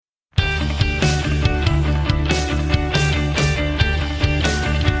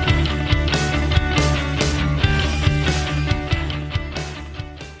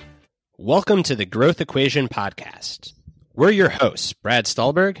Welcome to the Growth Equation Podcast. We're your hosts, Brad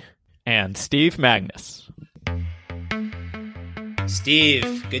Stulberg and Steve Magnus.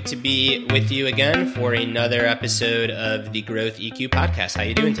 Steve, good to be with you again for another episode of the Growth EQ Podcast. How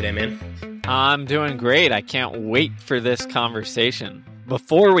you doing today, man? I'm doing great. I can't wait for this conversation.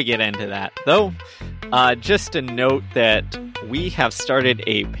 Before we get into that, though, just a note that we have started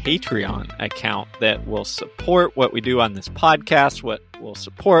a Patreon account that will support what we do on this podcast, what will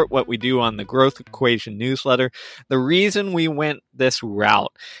support what we do on the Growth Equation newsletter. The reason we went this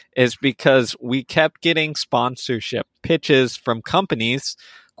route is because we kept getting sponsorship pitches from companies,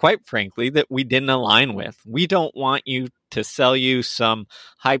 quite frankly, that we didn't align with. We don't want you to sell you some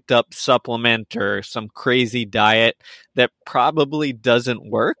hyped up supplement or some crazy diet that probably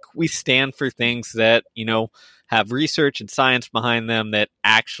doesn't work. We stand for things that, have research and science behind them that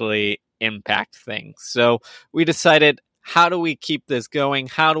actually impact things. So we decided, how do we keep this going?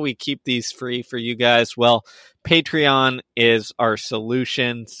 How do we keep these free for you guys? Well, Patreon is our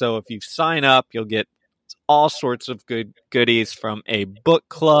solution. So if you sign up, you'll get all sorts of good goodies, from a book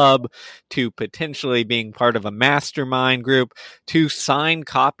club to potentially being part of a mastermind group to signed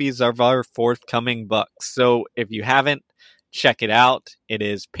copies of our forthcoming books. So if you haven't, check it out. It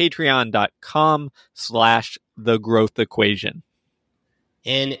is patreon.com/The Growth Equation.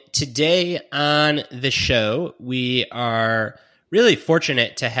 And today on the show, we are really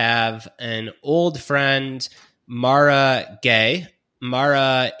fortunate to have an old friend, Mara Gay.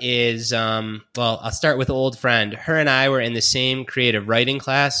 Mara is, I'll start with old friend. Her and I were in the same creative writing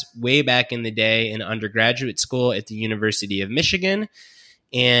class way back in the day in undergraduate school at the University of Michigan.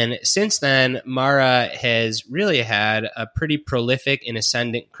 And since then, Mara has really had a pretty prolific and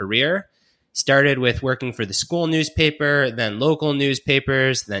ascendant career. Started with working for the school newspaper, then local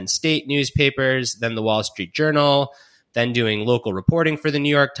newspapers, then state newspapers, then the Wall Street Journal, then doing local reporting for the New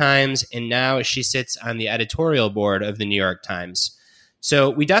York Times, and now she sits on the editorial board of the New York Times. So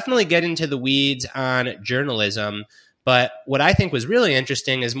we definitely get into the weeds on journalism, but what I think was really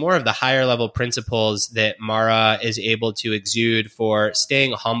interesting is more of the higher level principles that Mara is able to exude for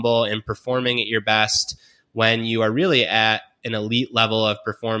staying humble and performing at your best when you are really at an elite level of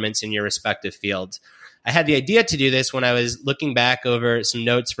performance in your respective fields. I had the idea to do this when I was looking back over some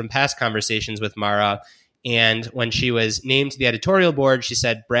notes from past conversations with Mara. And when she was named to the editorial board, she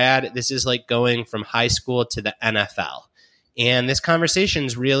said, "Brad, this is like going from high school to the NFL." And this conversation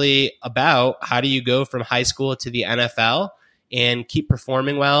is really about how do you go from high school to the NFL and keep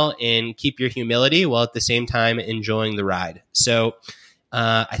performing well and keep your humility while at the same time enjoying the ride. So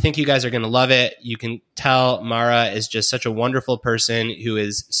I think you guys are going to love it. You can tell Mara is just such a wonderful person who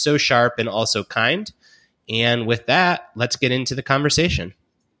is so sharp and also kind. And with that, let's get into the conversation.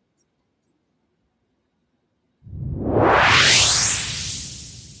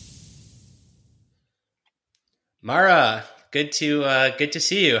 Mara, good to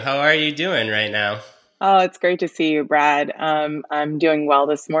see you. How are you doing right now? Oh, it's great to see you, Brad. I'm doing well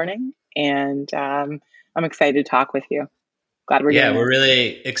this morning, and I'm excited to talk with you. Glad we're doing this. We're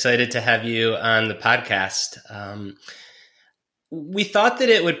really excited to have you on the podcast. We thought that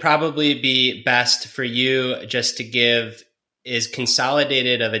it would probably be best for you just to give as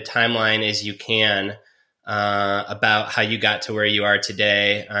consolidated of a timeline as you can about how you got to where you are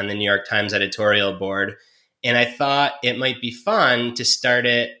today on the New York Times editorial board. And I thought it might be fun to start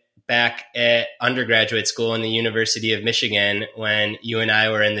it back at undergraduate school in the University of Michigan when you and I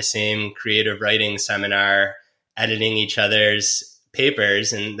were in the same creative writing seminar, editing each other's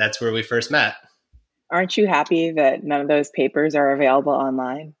papers, and that's where we first met. Aren't you happy that none of those papers are available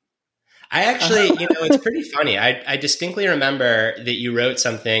online? I actually, it's pretty funny. I distinctly remember that you wrote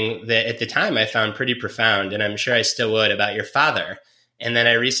something that at the time I found pretty profound, and I'm sure I still would, about your father. And then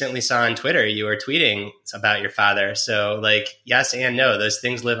I recently saw on Twitter you were tweeting about your father. So yes and no, those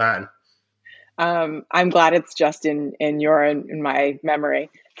things live on. I'm glad it's just in my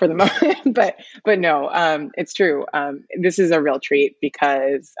memory for the moment, but no, it's true. This is a real treat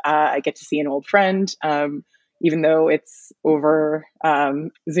because I get to see an old friend, even though it's over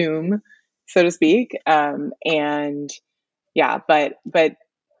Zoom, so to speak. But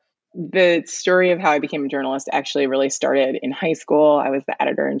the story of how I became a journalist actually really started in high school. I was the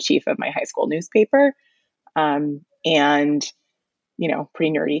editor-in-chief of my high school newspaper, and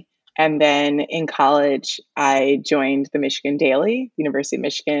pretty nerdy. And then in college, I joined the Michigan Daily, University of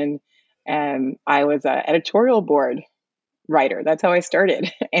Michigan, and I was an editorial board writer. That's how I started.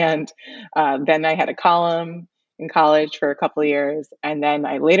 And then I had a column in college for a couple of years, and then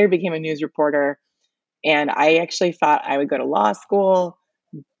I later became a news reporter. And I actually thought I would go to law school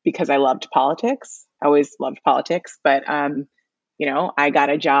because I loved politics. I always loved politics, but I got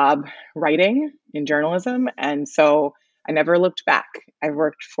a job writing in journalism. And so I never looked back. I've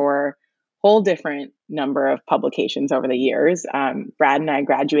worked for a whole different number of publications over the years. Brad and I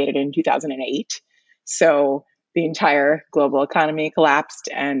graduated in 2008. So the entire global economy collapsed,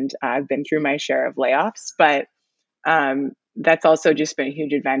 and I've been through my share of layoffs. But that's also just been a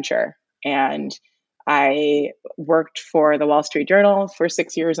huge adventure. And I worked for the Wall Street Journal for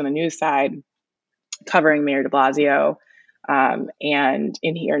 6 years on the news side, covering Mayor de Blasio, and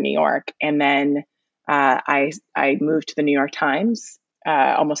in here in New York. And then I moved to the New York Times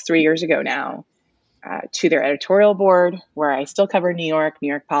almost 3 years ago now, to their editorial board, where I still cover New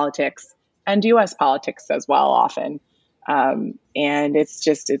York politics, and US politics as well often. And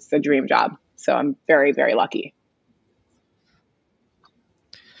it's a dream job. So I'm very, very lucky.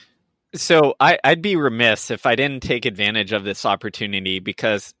 So I'd be remiss if I didn't take advantage of this opportunity,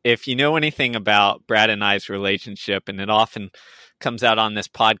 because if you know anything about Brad and I's relationship, and it often comes out on this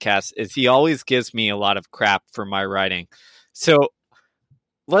podcast, is he always gives me a lot of crap for my writing. So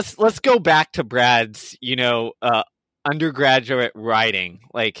let's go back to Brad's, undergraduate writing.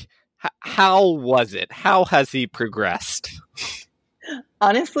 Like, how was it? How has he progressed?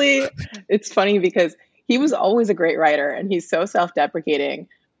 Honestly, it's funny because he was always a great writer, and he's so self-deprecating.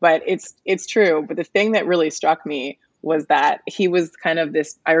 But it's true. But the thing that really struck me was that he was kind of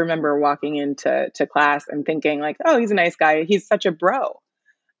this. I remember walking into class and thinking like, oh, he's a nice guy. He's such a bro.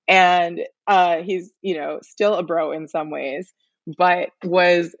 And he's, still a bro in some ways, but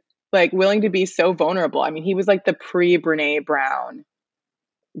was like willing to be so vulnerable. I mean, he was like the pre-Brene Brown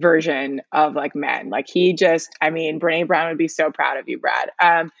version of like men. Like Brene Brown would be so proud of you, Brad.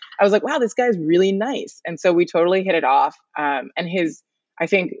 I was like, wow, this guy's really nice. And so we totally hit it off. And I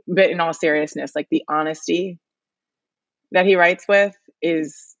think, but in all seriousness, like the honesty that he writes with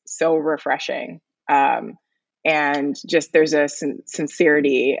is so refreshing. And just there's a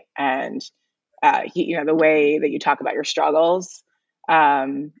sincerity, and the way that you talk about your struggles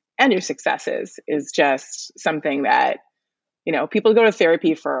and your successes is just something that people go to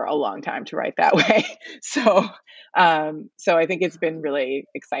therapy for a long time to write that way. So I think it's been really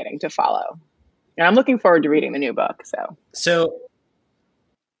exciting to follow, and I'm looking forward to reading the new book. So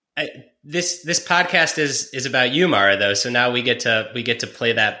this podcast is about you, Mara, though. So now we get to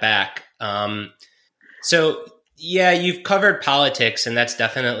play that back. So yeah, you've covered politics, and that's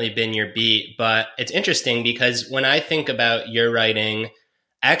definitely been your beat. But it's interesting because when I think about your writing,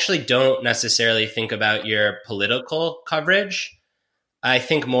 I actually don't necessarily think about your political coverage. I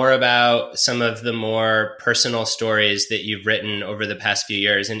think more about some of the more personal stories that you've written over the past few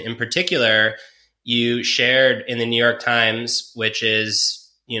years. And in particular, you shared in the New York Times, which is,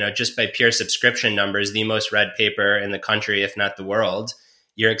 just by pure subscription numbers, the most read paper in the country, if not the world,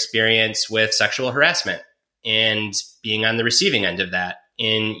 your experience with sexual harassment and being on the receiving end of that.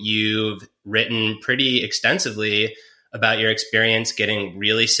 And you've written pretty extensively about your experience getting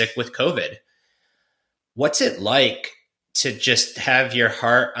really sick with COVID. What's it like to just have your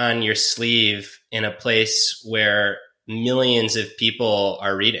heart on your sleeve in a place where millions of people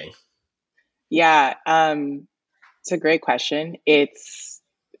are reading? Yeah, it's a great question. It's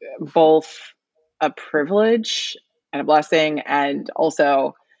both a privilege and a blessing, and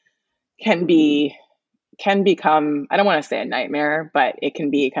also can become, I don't want to say a nightmare, but it can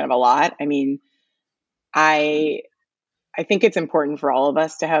be kind of a lot. I mean, I think it's important for all of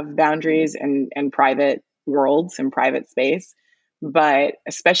us to have boundaries and private worlds and private space, but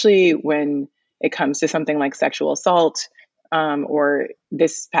especially when it comes to something like sexual assault, or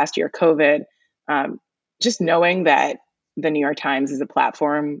this past year, COVID, just knowing that the New York Times is a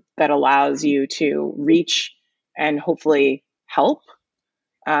platform that allows you to reach and hopefully help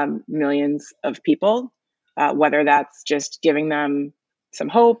millions of people, whether that's just giving them some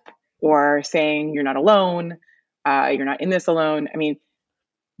hope or saying you're not alone, you're not in this alone. I mean,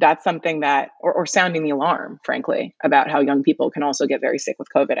 that's something that, or sounding the alarm, frankly, about how young people can also get very sick with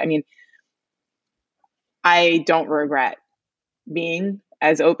COVID. I mean, I don't regret being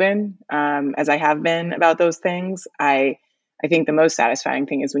as open as I have been about those things. I think the most satisfying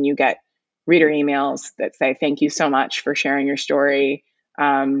thing is when you get reader emails that say, thank you so much for sharing your story.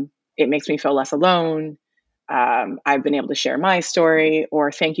 It makes me feel less alone. I've been able to share my story,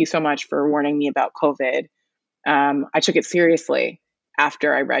 or thank you so much for warning me about COVID. I took it seriously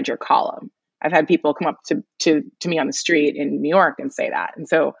after I read your column. I've had people come up to me on the street in New York and say that. And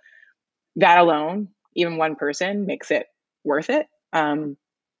so that alone, even one person, makes it worth it.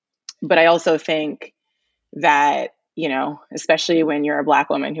 But I also think that, especially when you're a Black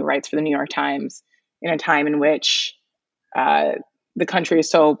woman who writes for the New York Times in a time in which the country is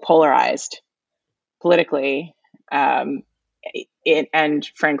so polarized politically, and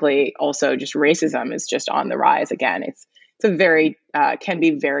frankly, also just racism is just on the rise again. It's a very can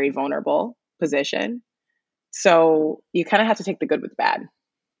be very vulnerable position. So you kind of have to take the good with the bad.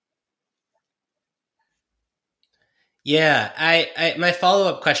 Yeah, I my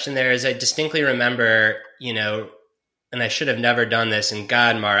follow-up question there is I distinctly remember, and I should have never done this, and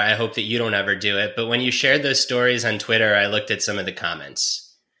God, Mara, I hope that you don't ever do it, but when you shared those stories on Twitter, I looked at some of the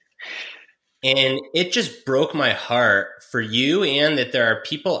comments. And it just broke my heart for you, and that there are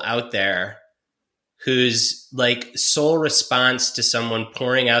people out there whose like sole response to someone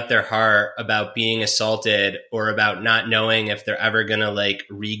pouring out their heart about being assaulted or about not knowing if they're ever going to like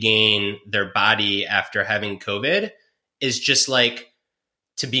regain their body after having COVID is just like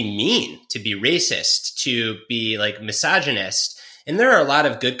to be mean, to be racist, to be like misogynist. And there are a lot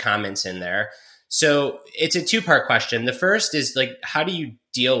of good comments in there. So it's a two-part question. The first is like, how do you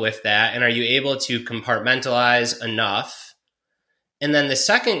deal with that? And are you able to compartmentalize enough? And then the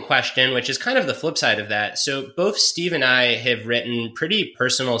second question, which is kind of the flip side of that. So both Steve and I have written pretty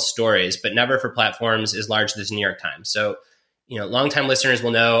personal stories, but never for platforms as large as the New York Times. So, longtime listeners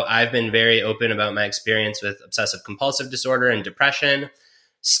will know I've been very open about my experience with obsessive compulsive disorder and depression.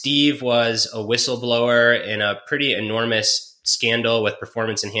 Steve was a whistleblower in a pretty enormous scandal with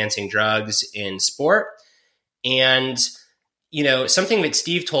performance enhancing drugs in sport. And, something that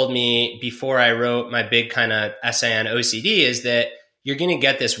Steve told me before I wrote my big kind of essay on OCD is that you're going to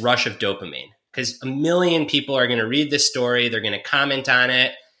get this rush of dopamine because a million people are going to read this story. They're going to comment on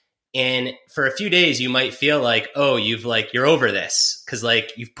it. And for a few days, you might feel like, oh, you're over this because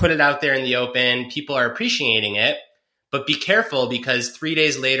like you've put it out there in the open. People are appreciating it. But be careful because 3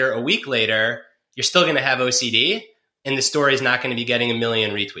 days later, a week later, you're still going to have OCD and the story is not going to be getting a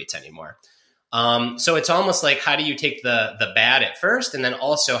million retweets anymore. So it's almost like, how do you take the bad at first? And then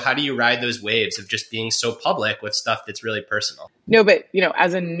also, how do you ride those waves of just being so public with stuff that's really personal? No, but,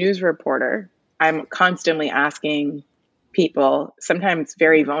 as a news reporter, I'm constantly asking people, sometimes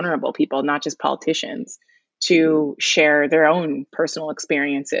very vulnerable people, not just politicians, to share their own personal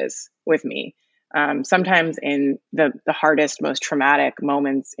experiences with me. Sometimes in the hardest, most traumatic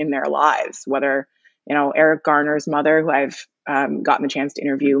moments in their lives, whether, Eric Garner's mother, who I've gotten the chance to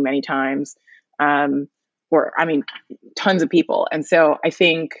interview many times, tons of people. And so I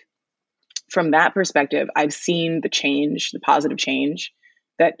think from that perspective, I've seen the positive change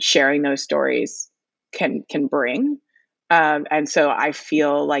that sharing those stories can bring. And so I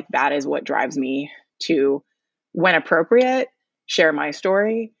feel like that is what drives me to, when appropriate, share my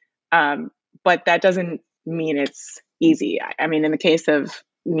story. But that doesn't mean it's easy. I mean, in the case of,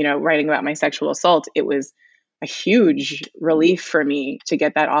 writing about my sexual assault, it was a huge relief for me to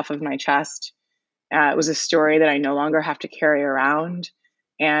get that off of my chest. It was a story that I no longer have to carry around.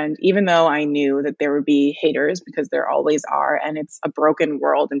 And even though I knew that there would be haters, because there always are, and it's a broken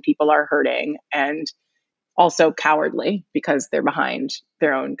world and people are hurting and also cowardly because they're behind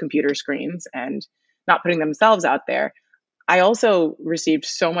their own computer screens and not putting themselves out there, I also received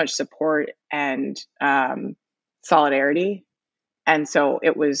so much support and solidarity. And so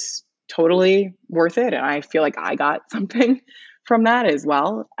it was totally worth it. And I feel like I got something from that as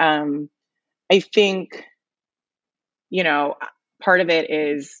well. I think, part of it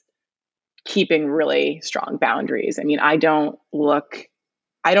is keeping really strong boundaries. I mean, I don't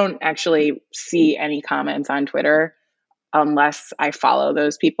actually see any comments on Twitter unless I follow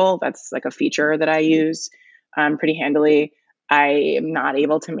those people. That's like a feature that I use pretty handily. I am not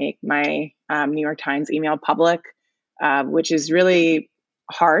able to make my New York Times email public, which is really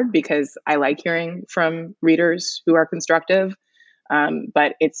hard because I like hearing from readers who are constructive.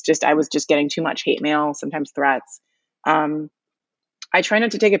 But it's just, I was just getting too much hate mail, sometimes threats. I try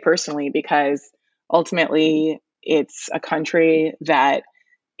not to take it personally because ultimately it's a country that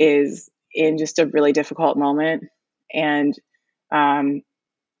is in just a really difficult moment. And,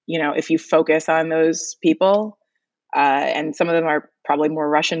 if you focus on those people, and some of them are probably more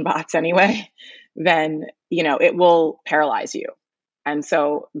Russian bots anyway, then, it will paralyze you. And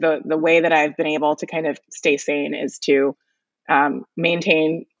so the way that I've been able to kind of stay sane is to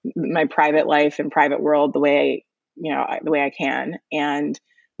maintain my private life and private world the way I can, and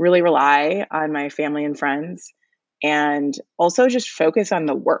really rely on my family and friends, and also just focus on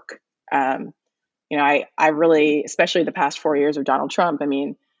the work. I really, especially the past 4 years of Donald Trump, I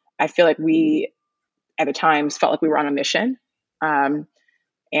mean, I feel like we at the times felt like we were on a mission.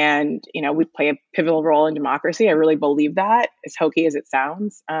 And, we play a pivotal role in democracy. I really believe that, as hokey as it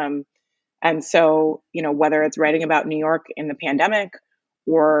sounds. And so, whether it's writing about New York in the pandemic,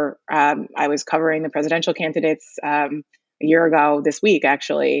 or I was covering the presidential candidates a year ago this week,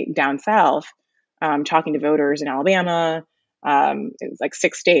 actually, down south, talking to voters in Alabama, It was like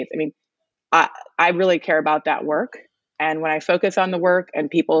 6 states. I mean, I really care about that work. And when I focus on the work and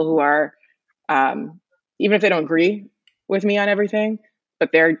people who are, even if they don't agree with me on everything,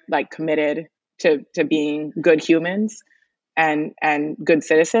 but they're like committed to being good humans and good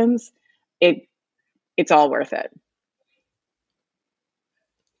citizens, it's all worth it.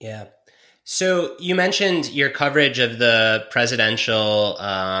 Yeah. So you mentioned your coverage of the presidential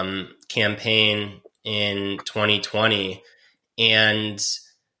campaign in 2020, and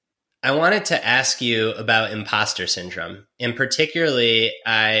I wanted to ask you about imposter syndrome. And particularly,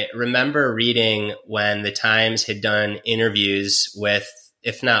 I remember reading when the Times had done interviews with,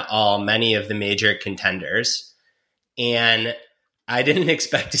 if not all, many of the major contenders. And I didn't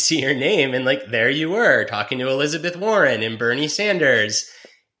expect to see your name. And like, there you were talking to Elizabeth Warren and Bernie Sanders.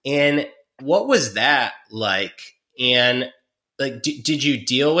 And what was that like? And like, did you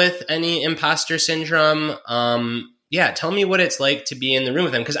deal with any imposter syndrome? Yeah, tell me what it's like to be in the room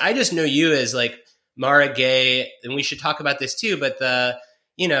with them. Because I just know you as like Mara Gay, and we should talk about this too, but the,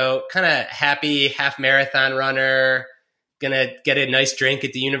 kind of happy half marathon runner, gonna get a nice drink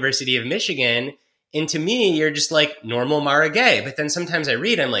at the University of Michigan. And to me, you're just like normal Mara Gay. But then sometimes I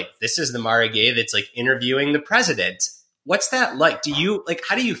read, I'm like, this is the Mara Gay that's like interviewing the president. What's that like?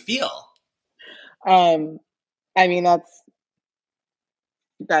 How do you feel? I mean,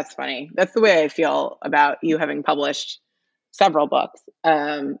 that's funny. That's the way I feel about you having published several books.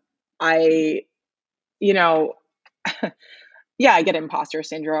 I, you know, yeah, I get imposter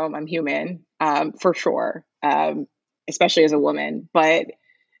syndrome. I'm human, for sure, especially as a woman. But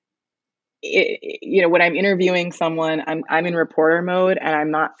when I'm interviewing someone, I'm in reporter mode, and I'm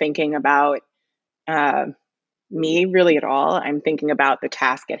not thinking about me really at all. I'm thinking about the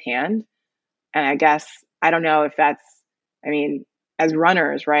task at hand. And I guess I don't know if that's. I mean, as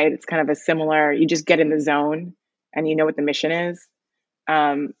runners, right? It's kind of a similar. You just get in the zone, and you know what the mission is.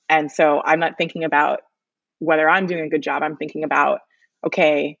 And so I'm not thinking about whether I'm doing a good job. I'm thinking about,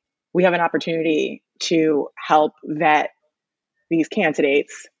 okay, we have an opportunity to help vet these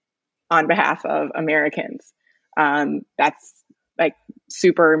candidates on behalf of Americans. That's like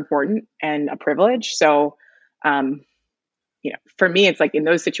super important and a privilege. So, for me, it's like in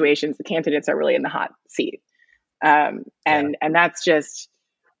those situations, the candidates are really in the hot seat. And that's just,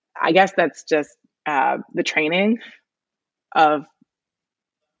 I guess that's just the training of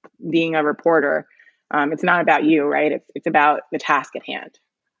being a reporter. It's not about you, right? It's about the task at hand.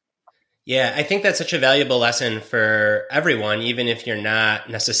 Yeah, I think that's such a valuable lesson for everyone, even if you're not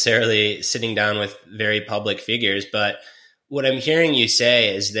necessarily sitting down with very public figures. But what I'm hearing you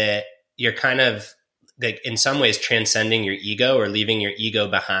say is that you're kind of like in some ways transcending your ego or leaving your ego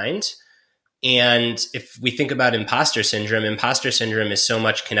behind. And if we think about imposter syndrome is so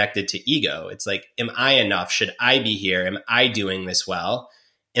much connected to ego. It's like, am I enough? Should I be here? Am I doing this well?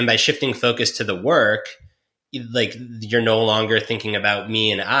 And by shifting focus to the work, like you're no longer thinking about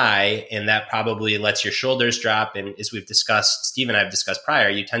me and I, and that probably lets your shoulders drop. And as we've discussed, Steve and I have discussed prior,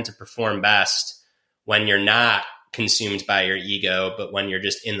 you tend to perform best when you're not consumed by your ego, but when you're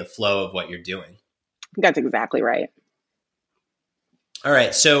just in the flow of what you're doing. That's exactly right. All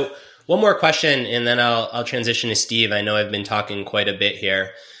right. So one more question, and then I'll transition to Steve. I know I've been talking quite a bit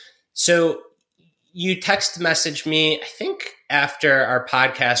here. So you text messaged me, I think after our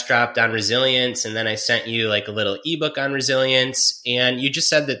podcast dropped on resilience, and then I sent you like a little ebook on resilience. And you just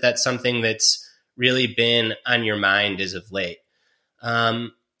said that that's something that's really been on your mind as of late.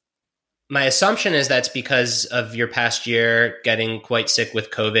 My assumption is that's because of your past year getting quite sick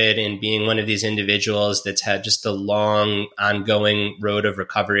with COVID and being one of these individuals that's had just a long ongoing road of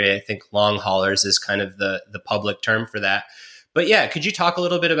recovery. I think long haulers is kind of the public term for that. But yeah, could you talk a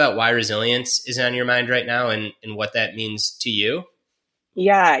little bit about why resilience is on your mind right now and what that means to you?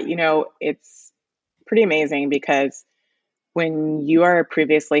 Yeah, it's pretty amazing because when you are a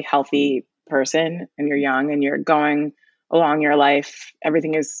previously healthy person and you're young and you're going along your life,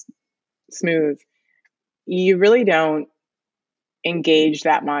 everything is smooth, you really don't engage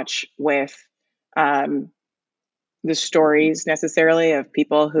that much with the stories necessarily of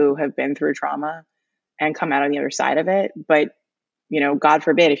people who have been through trauma and come out on the other side of it. But, God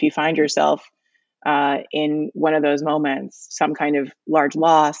forbid, if you find yourself in one of those moments, some kind of large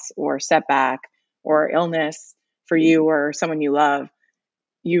loss or setback or illness for you or someone you love,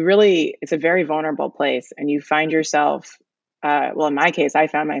 it's a very vulnerable place. And you find yourself, in my case, I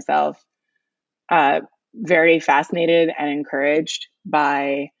found myself very fascinated and encouraged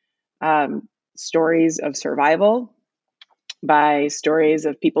by stories of survival, by stories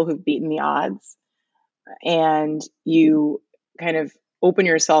of people who've beaten the odds. And you kind of open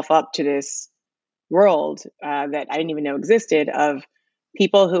yourself up to this world that I didn't even know existed of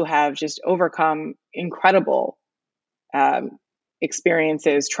people who have just overcome incredible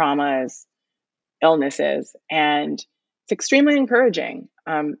experiences, traumas, illnesses, and it's extremely encouraging.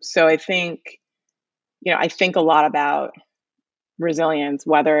 So I think, I think a lot about resilience,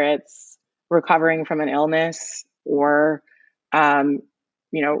 whether it's recovering from an illness or,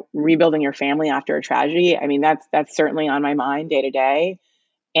 rebuilding your family after a tragedy. I mean, that's certainly on my mind day to day.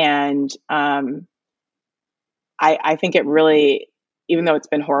 And I think it really, even though it's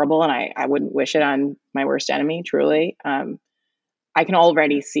been horrible and I wouldn't wish it on my worst enemy, truly, I can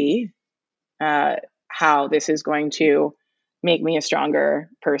already see how this is going to make me a stronger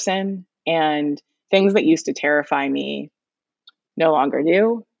person, and things that used to terrify me no longer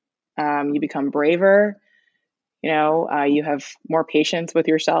do. You become braver, you have more patience with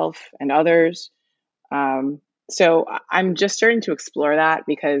yourself and others. So I'm just starting to explore that,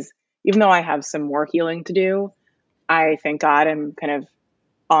 because even though I have some more healing to do, I thank God I'm kind of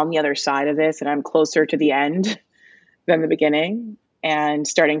on the other side of this, and I'm closer to the end than the beginning, and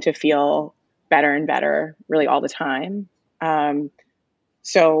starting to feel better and better really all the time.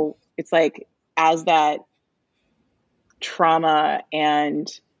 So it's like, as that trauma and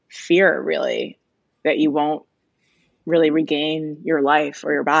fear really that you won't really regain your life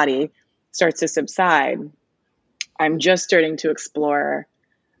or your body starts to subside, I'm just starting to explore,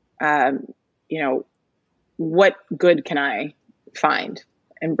 what good can I find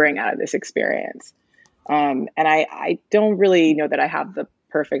and bring out of this experience? And I don't really know that I have the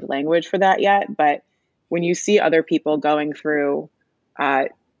perfect language for that yet, but when you see other people going through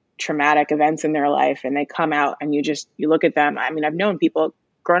traumatic events in their life and they come out and you look at them. I mean, I've known people,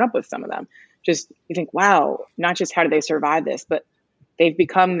 grown up with some of them, just you think, wow, not just how do they survive this, but they've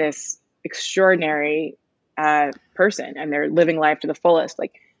become this extraordinary person, and they're living life to the fullest.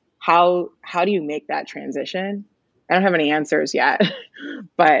 Like, how do you make that transition? I don't have any answers yet,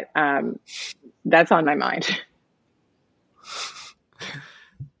 but that's on my mind.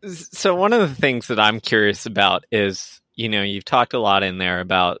 So one of the things that I'm curious about is, you've talked a lot in there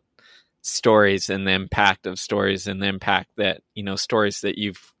about stories and the impact of stories and the impact that, stories that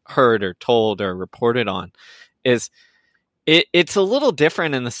you've heard or told or reported on is it's a little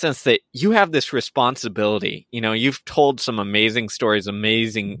different in the sense that you have this responsibility. You've told some amazing stories,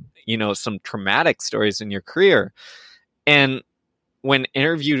 some traumatic stories in your career. And when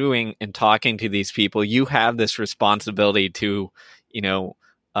interviewing and talking to these people, you have this responsibility to,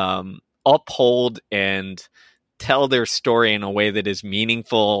 uphold and tell their story in a way that is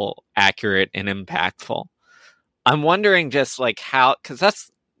meaningful, accurate, and impactful. I'm wondering just like how, because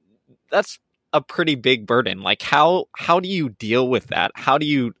that's a pretty big burden. Like how do you deal with that? How do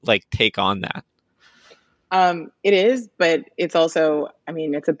you take on that? It is, but it's also,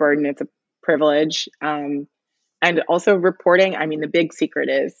 it's a burden. It's a privilege. And also reporting. The big secret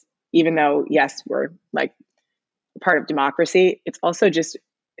is, even though, yes, we're part of democracy, it's also just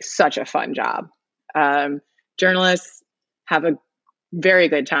such a fun job. Journalists have a very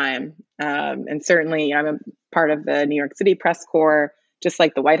good time. And certainly, I'm a part of the New York City press corps, just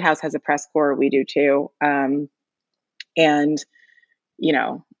like the White House has a press corps, we do too. And,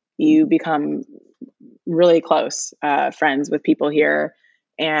 you become really close friends with people here.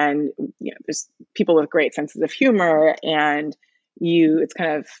 And, there's people with great senses of humor, and it's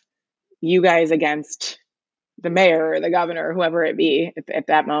kind of you guys against the mayor or the governor, or whoever it be at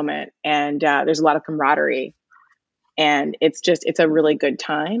that moment. And there's a lot of camaraderie, and it's a really good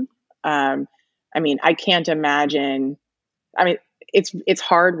time. I can't imagine, it's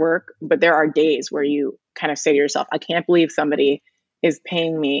hard work, but there are days where you kind of say to yourself, I can't believe somebody is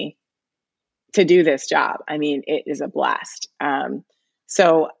paying me to do this job. It is a blast.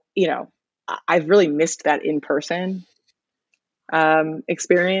 So, I've really missed that in-person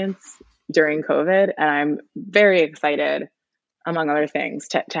experience during COVID. And I'm very excited, among other things,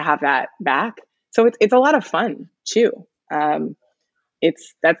 to have that back. So it's a lot of fun too.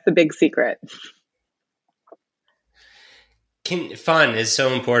 That's the big secret. Fun is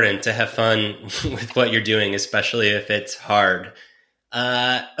so important, to have fun with what you're doing, especially if it's hard.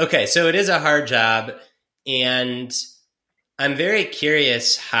 Okay, so it is a hard job, and I'm very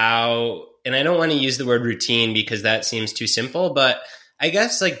curious how, and I don't want to use the word routine because that seems too simple, but I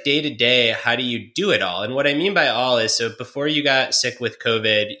guess day to day, how do you do it all? And what I mean by all is, so before you got sick with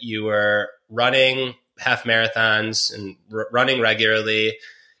COVID, you were running half marathons and running regularly,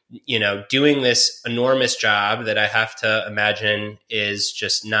 doing this enormous job that I have to imagine is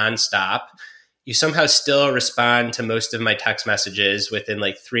just nonstop. You somehow still respond to most of my text messages within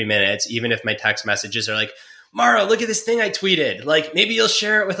 3 minutes, even if my text messages are like, Mara, look at this thing I tweeted. Maybe you'll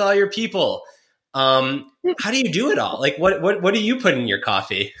share it with all your people. How do you do it all? Like, what do you put in your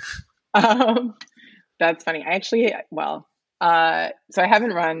coffee? That's funny. I actually, so I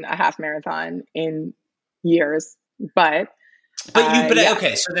haven't run a half marathon in years, but yeah.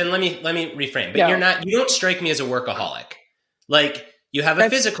 Okay. So then let me reframe. But No. you don't strike me as a workaholic. Like, you have a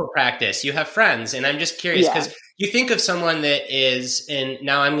physical practice, you have friends, and I'm just curious because you think of someone that is, and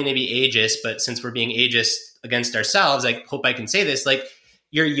now I'm going to be ageist, but since we're being ageist against ourselves, I hope I can say this, like,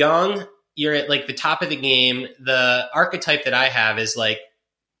 you're young, you're at like the top of the game. The archetype that I have is like,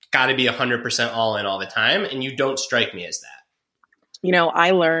 got to be 100% all in all the time. And you don't strike me as that.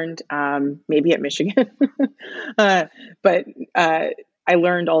 I learned maybe at Michigan, but I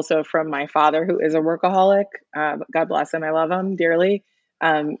learned also from my father, who is a workaholic. God bless him. I love him dearly.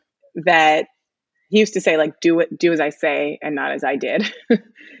 That he used to say, like, do as I say and not as I did.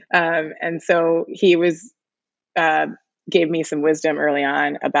 And so he gave me some wisdom early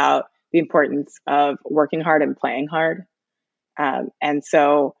on about the importance of working hard and playing hard. And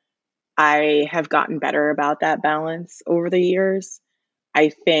so I have gotten better about that balance over the years. I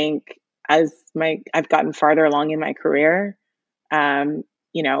think I've gotten farther along in my career, and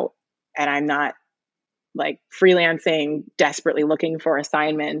I'm not like freelancing, desperately looking for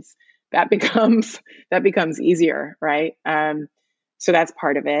assignments. That becomes easier, right? So that's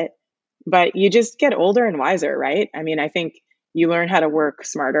part of it. But you just get older and wiser, right? I mean, I think you learn how to work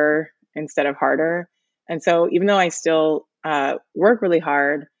smarter instead of harder. And so even though I still work really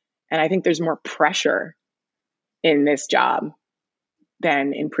hard, and I think there's more pressure in this job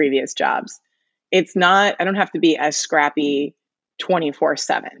than in previous jobs, I don't have to be as scrappy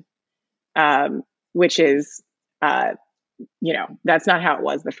 24/7, which is, that's not how it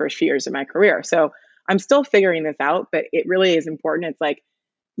was the first few years of my career. So I'm still figuring this out, but it really is important. It's like,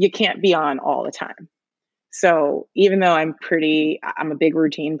 you can't be on all the time. So even though I'm a big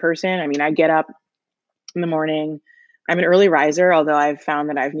routine person. I mean, I get up in the morning. I'm an early riser, although I've found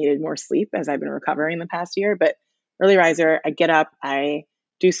that I've needed more sleep as I've been recovering the past year. But early riser, I get up, I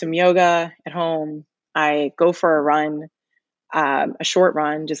do some yoga at home, I go for a run, a short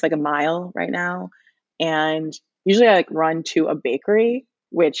run, just like a mile right now. And usually I run to a bakery,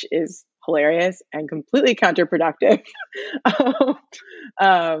 which is hilarious and completely counterproductive.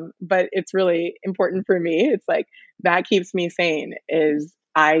 But it's really important for me. It's like, that keeps me sane, is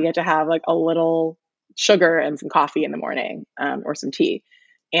I get to have like a little sugar and some coffee in the morning, or some tea.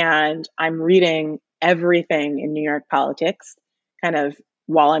 And I'm reading everything in New York politics kind of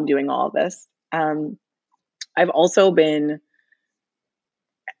while I'm doing all of this. I've also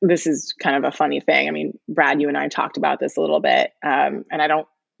this is kind of a funny thing. I mean, Brad, you and I talked about this a little bit, and I don't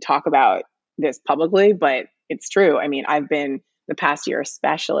talk about this publicly, but it's true. I mean, I've been, the past year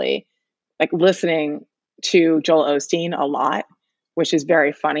especially, like, listening to Joel Osteen a lot, which is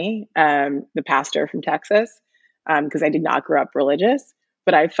very funny, the pastor from Texas, because I did not grow up religious.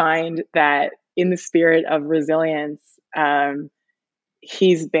 But I find that in the spirit of resilience,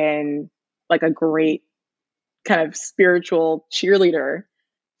 he's been like a great kind of spiritual cheerleader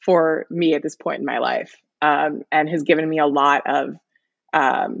for me at this point in my life, and has given me a lot of,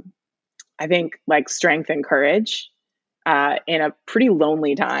 I think, like, strength and courage in a pretty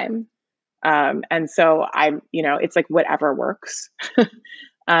lonely time. And so it's like whatever works.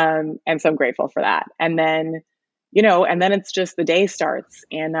 And so I'm grateful for that. And then it's just the day starts,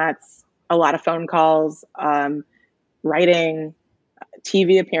 and that's a lot of phone calls, writing,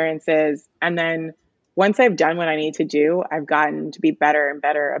 TV appearances. And then once I've done what I need to do, I've gotten to be better and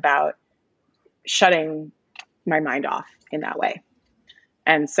better about shutting my mind off in that way.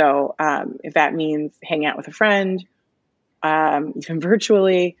 And so if that means hanging out with a friend, even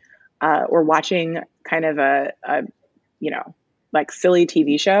virtually, or watching kind of a like silly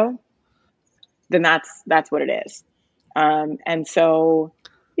TV show, then that's what it is. And so,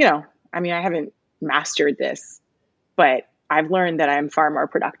 I mean, I haven't mastered this, but I've learned that I'm far more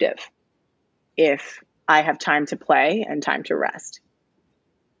productive if I have time to play and time to rest.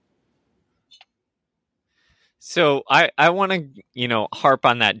 So I want to, harp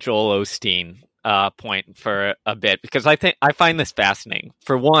on that Joel Osteen point for a bit, because I find this fascinating.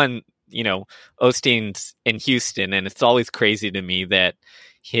 For one, Osteen's in Houston, and it's always crazy to me that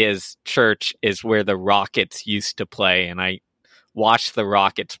his church is where the Rockets used to play, and I watched the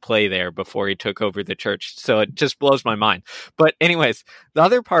Rockets play there before he took over the church. So it just blows my mind. But anyways, the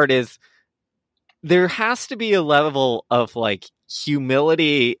other part is, there has to be a level of like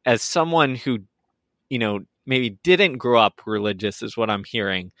humility as someone who, maybe didn't grow up religious, is what I'm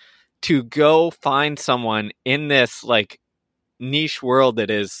hearing, to go find someone in this like niche world that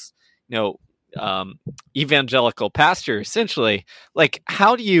is, evangelical pastor, essentially. Like,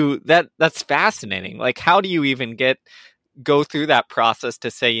 how do you, that's fascinating. Like, how do you even go through that process to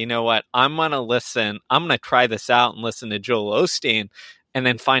say, you know what, I'm going to try this out and listen to Joel Osteen and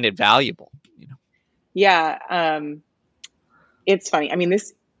then find it valuable, you know? Yeah. It's funny. I mean,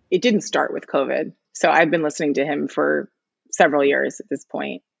 it didn't start with COVID. So I've been listening to him for several years at this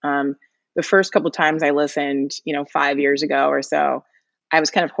point. The first couple times I listened, 5 years ago or so, I was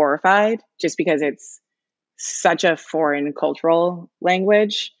kind of horrified just because it's such a foreign cultural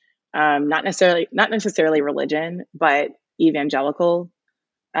language, not necessarily religion, but evangelical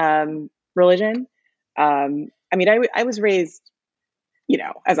religion. I mean, I was raised,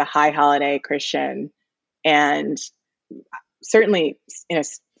 as a high holiday Christian, and certainly in a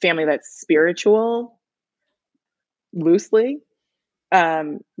family that's spiritual loosely,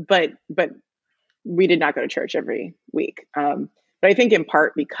 but we did not go to church every week. But I think in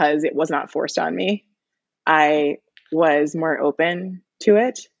part because it was not forced on me, I was more open to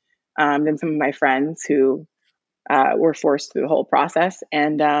it than some of my friends who were forced through the whole process.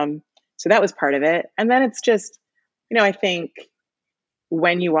 And so that was part of it. And then it's just, I think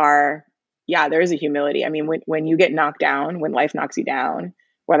when you are, there is a humility. I mean, when you get knocked down, when life knocks you down,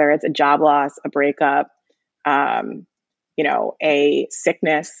 whether it's a job loss, a breakup, a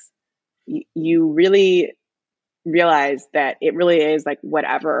sickness, you really realize that it really is like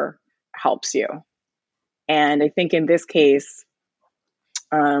whatever helps you. And I think in this case,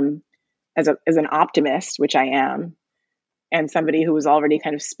 as an optimist, which I am, and somebody who was already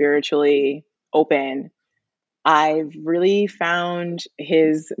kind of spiritually open, I've really found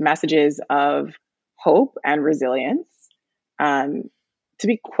his messages of hope and resilience to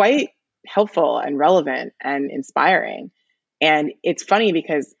be quite helpful and relevant and inspiring. And it's funny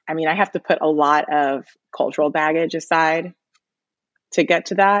because, I mean, I have to put a lot of cultural baggage aside to get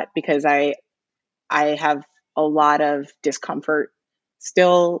to that, because I have a lot of discomfort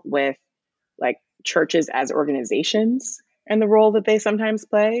still with like churches as organizations and the role that they sometimes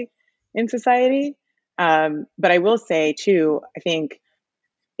play in society. But I will say too, I think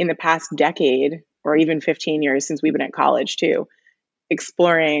in the past decade or even 15 years since we've been at college too,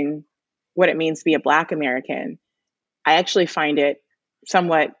 exploring what it means to be a Black American, I actually find it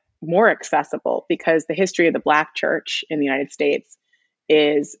somewhat more accessible because the history of the Black church in the United States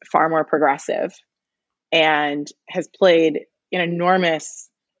is far more progressive and has played an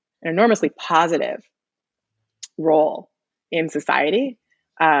enormously positive role in society.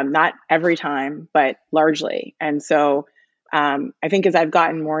 Not every time, but largely. And so I think as I've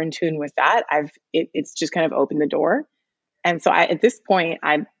gotten more in tune with that, it's just kind of opened the door. And so at this point,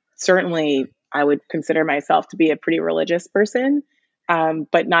 I would consider myself to be a pretty religious person,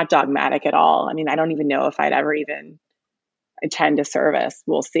 but not dogmatic at all. I mean, I don't even know if I'd ever even attend a service.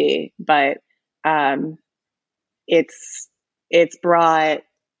 We'll see. But it's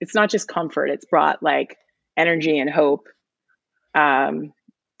not just comfort. It's brought like energy and hope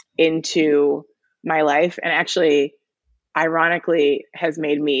into my life, and actually, ironically, has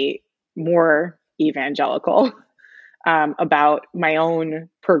made me more evangelical about my own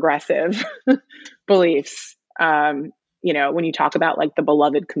progressive beliefs. When you talk about like the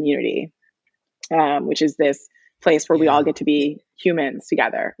beloved community, which is this place where we all get to be humans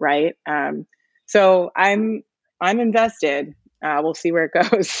together, right? So I'm invested. We'll see where it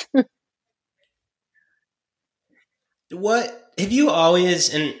goes. What have you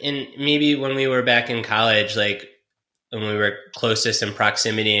always, and maybe when we were back in college, like when we were closest in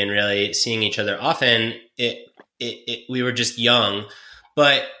proximity and really seeing each other often, we were just young,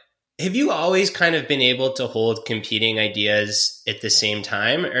 but have you always kind of been able to hold competing ideas at the same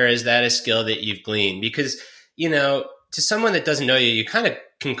time, or is that a skill that you've gleaned? Because, to someone that doesn't know you, you kind of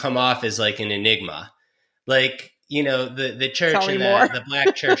can come off as like an enigma, like, the church and the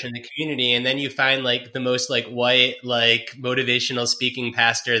Black church and the community. And then you find like the most like white, like motivational speaking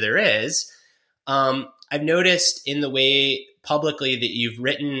pastor there is. I've noticed in the way publicly that you've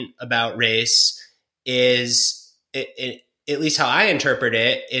written about race is it, at least how I interpret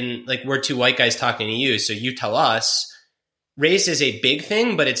it, in like, we're two white guys talking to you. So you tell us race is a big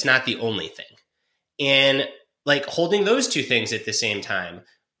thing, but it's not the only thing. And like holding those two things at the same time.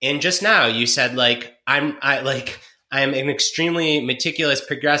 And just now you said like, I'm an extremely meticulous,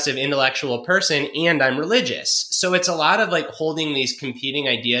 progressive, intellectual person, and I'm religious. So it's a lot of like holding these competing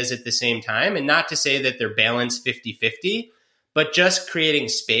ideas at the same time, and not to say that they're balanced 50-50, but just creating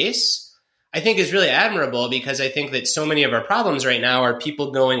space, I think is really admirable, because I think that so many of our problems right now are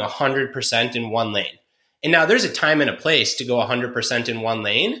people going 100% in one lane. And now there's a time and a place to go 100% in one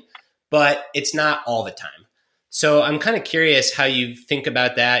lane, but it's not all the time. So I'm kind of curious how you think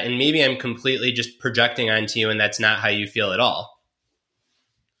about that, and maybe I'm completely just projecting onto you, and that's not how you feel at all.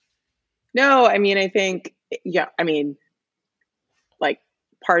 No, I mean, I think, yeah, I mean, like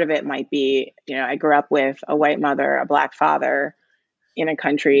part of it might be, I grew up with a white mother, a Black father in a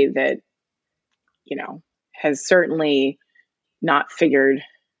country that, has certainly not figured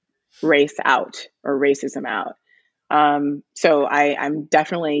race out or racism out. So I'm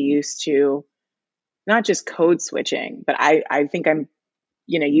definitely used to not just code switching, but I think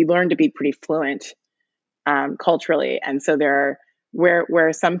you learn to be pretty fluent culturally. And so there are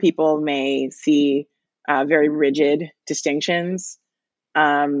where some people may see very rigid distinctions.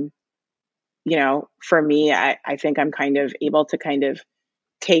 For me, I think I'm kind of able to kind of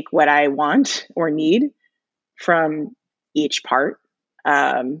take what I want or need from each part,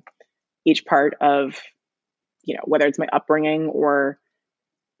 each part of, whether it's my upbringing or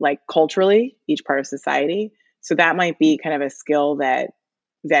like culturally, each part of society. So that might be kind of a skill that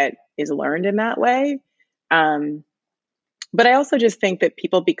is learned in that way. But I also just think that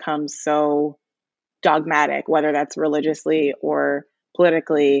people become so dogmatic, whether that's religiously or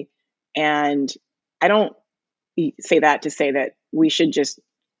politically. And I don't say that to say that we should just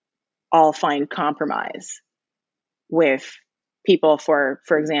all find compromise with people, for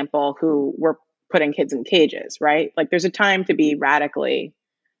example, who were putting kids in cages, right? Like there's a time to be radically,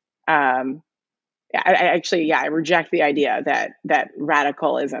 I reject the idea that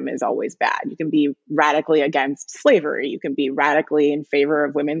radicalism is always bad. You can be radically against slavery. You can be radically in favor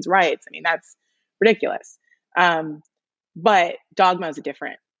of women's rights. I mean, that's ridiculous. But dogma is a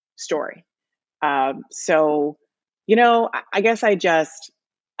different story. So, I guess I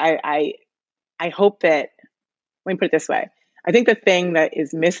hope that, let me put it this way. I think the thing that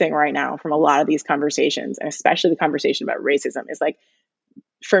is missing right now from a lot of these conversations, and especially the conversation about racism, is like,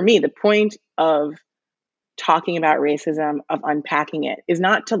 for me, the point of talking about racism, of unpacking it, is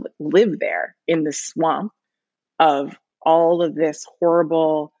not to live there in the swamp of all of this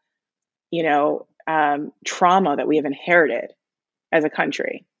horrible, trauma that we have inherited as a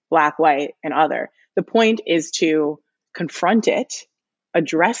country, Black, white, and other. The point is to confront it,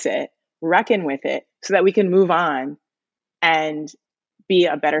 address it, reckon with it, so that we can move on and be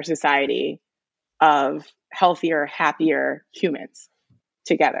a better society of healthier, happier humans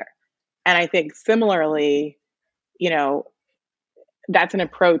together. And I think similarly, that's an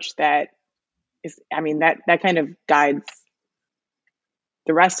approach that is, that kind of guides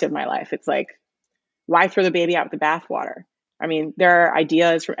the rest of my life. It's like, why throw the baby out with the bathwater? I mean, there are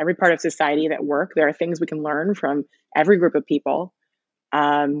ideas from every part of society that work. There are things we can learn from every group of people.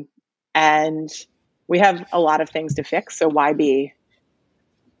 And we have a lot of things to fix. So why be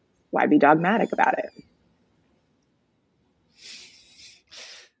dogmatic about it?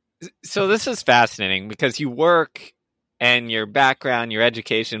 So this is fascinating because you work and your background, your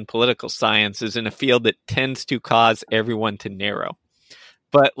education, political science is in a field that tends to cause everyone to narrow.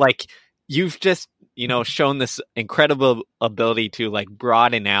 But like you've just, shown this incredible ability to like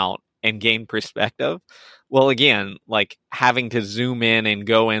broaden out and gain perspective. Well, again, like having to zoom in and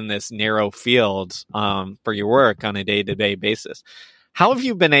go in this narrow field for your work on a day-to-day basis. How have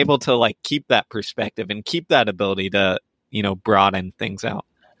you been able to like keep that perspective and keep that ability to, broaden things out?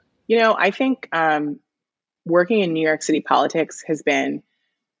 I think working in New York City politics has been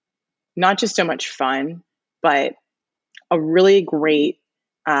not just so much fun, but a really great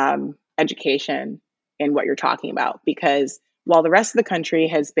education in what you're talking about. Because while the rest of the country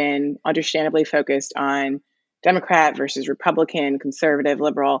has been understandably focused on Democrat versus Republican, conservative,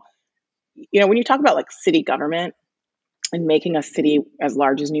 liberal, when you talk about like city government and making a city as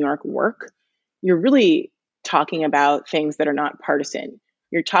large as New York work, you're really talking about things that are not partisan.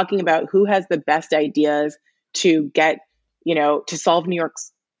 You're talking about who has the best ideas to get, to solve New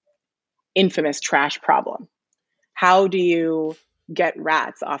York's infamous trash problem. How do you get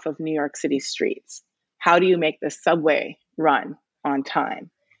rats off of New York City streets? How do you make the subway run on time?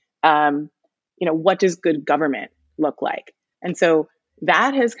 What does good government look like? And so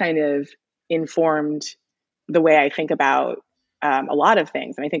that has kind of informed the way I think about a lot of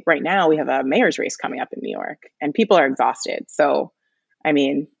things. And I think right now we have a mayor's race coming up in New York and people are exhausted. So,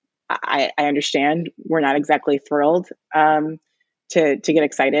 I understand we're not exactly thrilled to get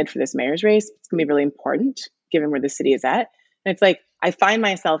excited for this mayor's race. It's going to be really important given where the city is at. And it's like, I find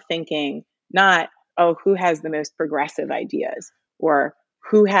myself thinking not, oh, who has the most progressive ideas or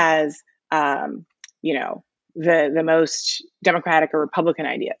who has, the most Democratic or Republican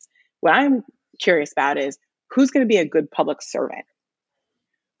ideas. What I'm curious about is who's going to be a good public servant?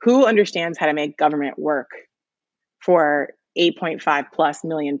 Who understands how to make government work for 8.5 plus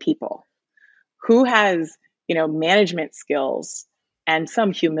million people? Who has management skills and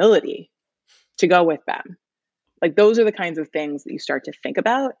some humility to go with them. Like those are the kinds of things that you start to think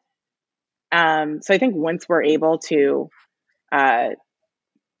about. So I think once we're able to kind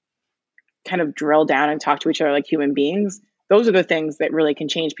of drill down and talk to each other like human beings, those are the things that really can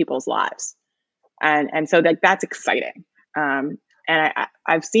change people's lives. And so that's exciting. And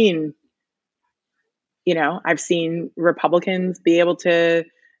I've seen Republicans be able to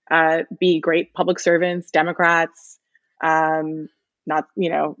be great public servants, Democrats, not,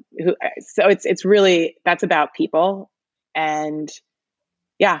 so it's really, that's about people. And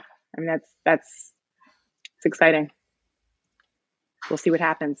yeah, I mean, it's exciting. We'll see what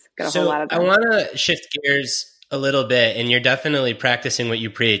happens. Got a whole lot of them. I want to shift gears a little bit, and you're definitely practicing what you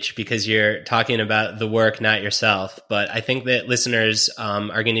preach because you're talking about the work, not yourself. But I think that listeners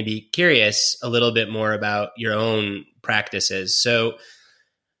are going to be curious a little bit more about your own practices. So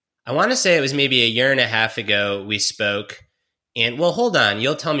I want to say it was maybe a year and a half ago we spoke. And well, hold on.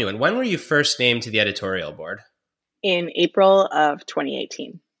 You'll tell me when were you first named to the editorial board? In April of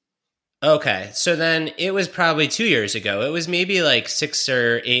 2018. Okay. So then it was probably 2 years ago. It was maybe like 6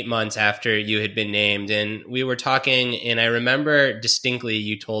 or 8 months after you had been named. And we were talking, and I remember distinctly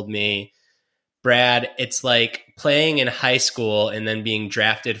you told me, Brad, it's like playing in high school and then being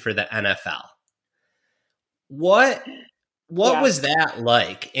drafted for the NFL. What was that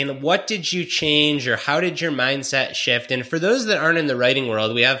like? And what did you change, or how did your mindset shift? And for those that aren't in the writing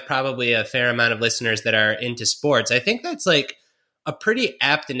world, we have probably a fair amount of listeners that are into sports. I think that's like a pretty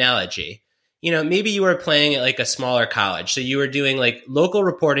apt analogy. Maybe you were playing at like a smaller college. So you were doing like local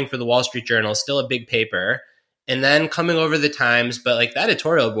reporting for the Wall Street Journal, still a big paper, and then coming over the Times. But like the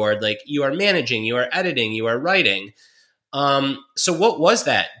editorial board, like you are managing, you are editing, you are writing. So what was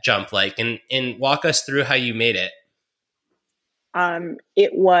that jump like? And walk us through how you made it.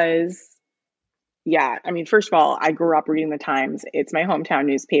 It was, I mean, first of all, I grew up reading the Times. It's my hometown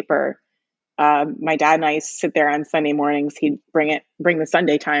newspaper. My dad and I used to sit there on Sunday mornings. He'd bring the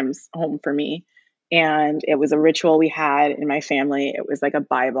Sunday Times home for me. And it was a ritual we had in my family. It was like a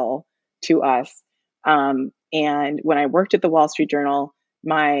Bible to us. And when I worked at the Wall Street Journal,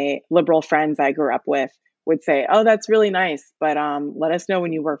 my liberal friends I grew up with would say, "Oh, that's really nice, but let us know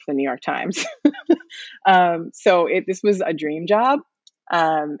when you work for the New York Times." So this was a dream job,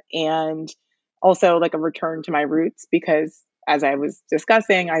 and also like a return to my roots, because as I was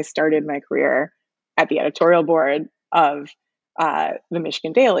discussing, I started my career at the editorial board of the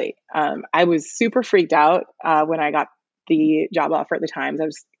Michigan Daily. I was super freaked out when I got the job offer at the Times. I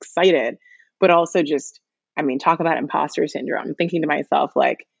was excited, but also talk about imposter syndrome, thinking to myself,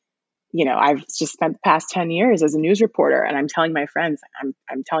 like, I've just spent the past 10 years as a news reporter, and I'm telling my friends,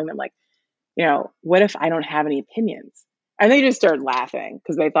 I'm telling them, like, what if I don't have any opinions? And they just started laughing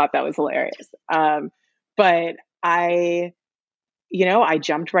because they thought that was hilarious. But I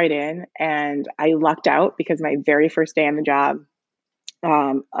jumped right in, and I lucked out because my very first day on the job,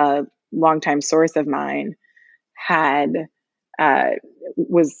 a longtime source of mine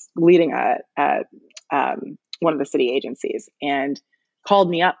was leading one of the city agencies, and called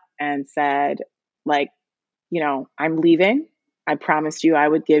me up and said, like, I'm leaving. I promised you I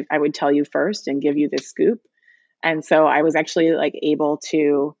would tell you first and give you this scoop. And so I was actually like able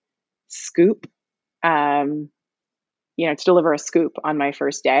to scoop, to deliver a scoop on my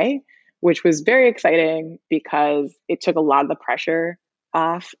first day, which was very exciting because it took a lot of the pressure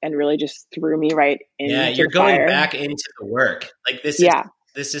off and really just threw me right into the fire. Yeah, you're going back into the work. Like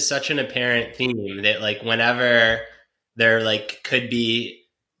this is such an apparent theme that like whenever there like could be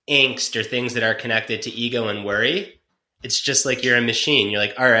angst or things that are connected to ego and worry, it's just like you're a machine. You're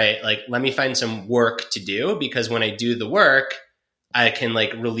like, all right, like let me find some work to do, because when I do the work, I can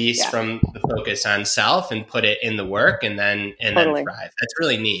like release from the focus on self and put it in the work and then thrive. That's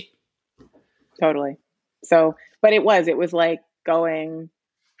really neat. Totally. So, but it was like going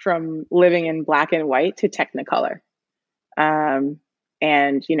from living in black and white to Technicolor. And,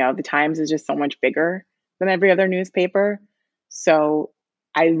 the Times is just so much bigger than every other newspaper. So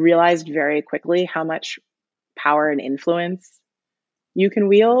I realized very quickly how much power and influence you can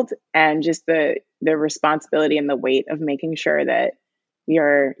wield, and just the responsibility and the weight of making sure that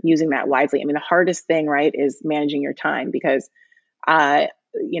you're using that wisely. I mean, the hardest thing, right, is managing your time, because,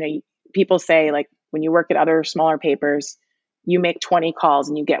 people say, like, when you work at other smaller papers, you make 20 calls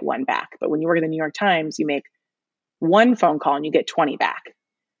and you get one back. But when you work at the New York Times, you make one phone call and you get 20 back.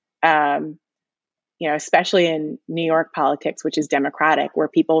 Especially in New York politics, which is Democratic, where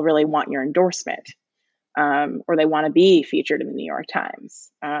people really want your endorsement, or they want to be featured in the New York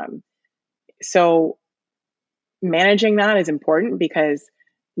Times. So managing that is important, because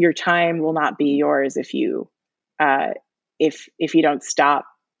your time will not be yours if you don't stop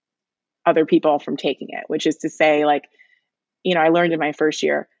other people from taking it, which is to say, like, I learned in my first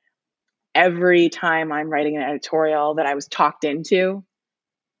year, every time I'm writing an editorial that I was talked into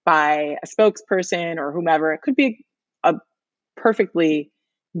by a spokesperson or whomever, it could be a perfectly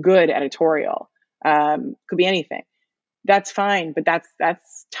good editorial, could be anything. That's fine, but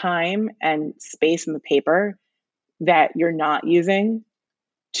that's time and space in the paper that you're not using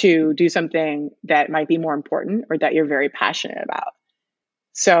to do something that might be more important or that you're very passionate about.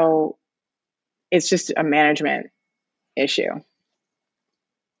 So it's just a management issue.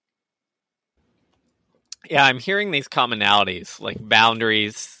 Yeah, I'm hearing these commonalities, like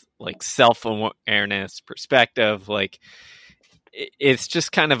boundaries, like self-awareness, perspective. Like, it's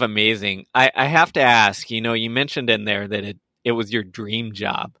just kind of amazing. I have to ask, you mentioned in there that it was your dream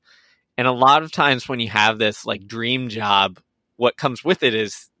job. And a lot of times when you have this like dream job, what comes with it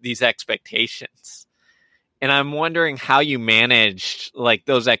is these expectations. And I'm wondering how you managed like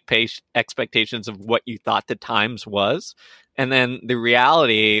those expectations of what you thought the Times was, and then the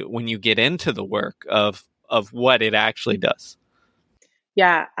reality when you get into the work of what it actually does.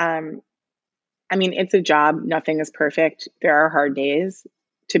 Yeah. I mean, it's a job. Nothing is perfect. There are hard days,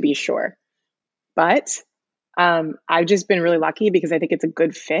 to be sure. But I've just been really lucky because I think it's a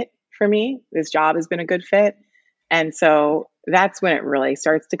good fit for me. This job has been a good fit. And so that's when it really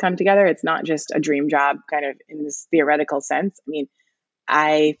starts to come together. It's not just a dream job kind of in this theoretical sense. I mean,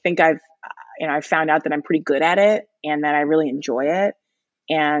 I think I've found out that I'm pretty good at it and that I really enjoy it,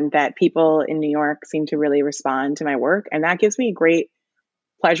 and that people in New York seem to really respond to my work. And that gives me great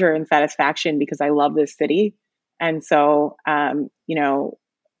pleasure and satisfaction because I love this city. And so,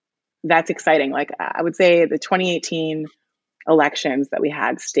 that's exciting. Like, I would say the 2018 elections that we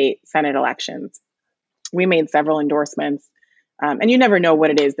had, state Senate elections, we made several endorsements. And you never know what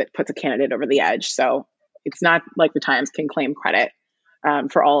it is that puts a candidate over the edge. So it's not like the Times can claim credit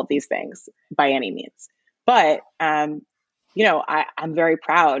for all of these things by any means. But, I'm very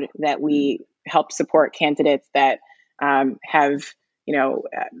proud that we helped support candidates that have,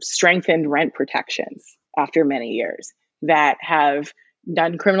 strengthened rent protections after many years, that have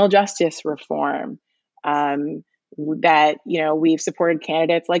done criminal justice reform, that, we've supported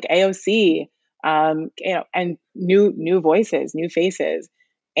candidates like AOC, and new voices, new faces,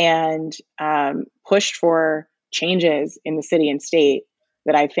 and pushed for changes in the city and state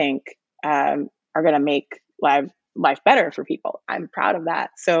that I think are going to make life better for people. I'm proud of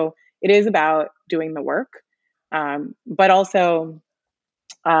that. So it is about doing the work. But also,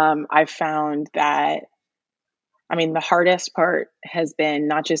 I've found that, the hardest part has been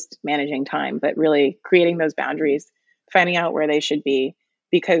not just managing time, but really creating those boundaries, finding out where they should be,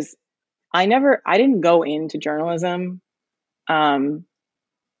 because I didn't go into journalism. I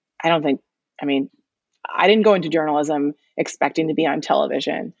didn't go into journalism expecting to be on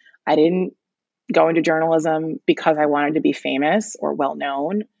television. I didn't go into journalism because I wanted to be famous or well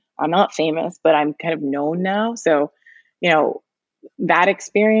known. I'm not famous, but I'm kind of known now. So, that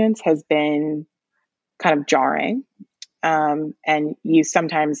experience has been kind of jarring. And you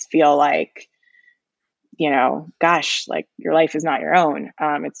sometimes feel like, gosh, like your life is not your own.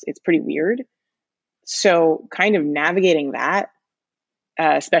 It's pretty weird. So kind of navigating that,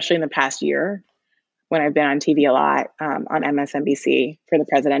 especially in the past year, when I've been on TV a lot, on MSNBC for the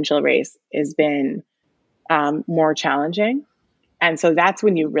presidential race, has been more challenging. And so that's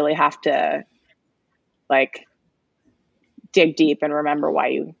when you really have to like dig deep and remember why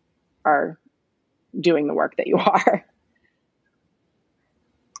you are doing the work that you are.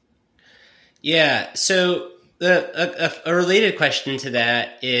 Yeah. So a related question to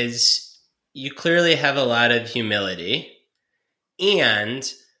that is, you clearly have a lot of humility, and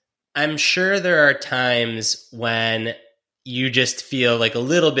I'm sure there are times when you just feel like a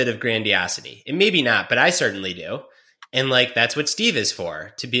little bit of grandiosity. And maybe not, but I certainly do. And like, that's what Steve is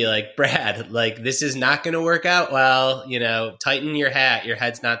for, to be like, Brad, like, this is not going to work out well, tighten your hat. Your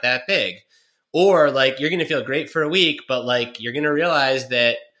head's not that big. Or like, you're going to feel great for a week, but like, you're going to realize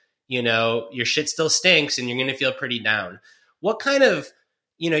that, your shit still stinks and you're going to feel pretty down. What kind of,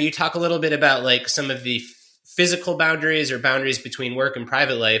 you talk a little bit about like some of the physical boundaries or boundaries between work and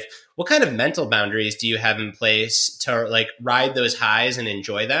private life. What kind of mental boundaries do you have in place to like ride those highs and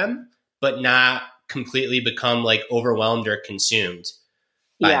enjoy them, but not completely become like overwhelmed or consumed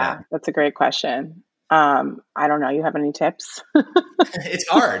by them? That's a great question. I don't know. You have any tips? It's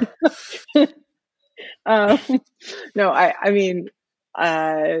hard. No,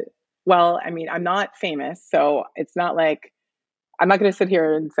 I'm not famous, so it's not like I'm not going to sit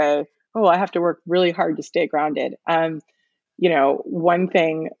here and say, oh, I have to work really hard to stay grounded. one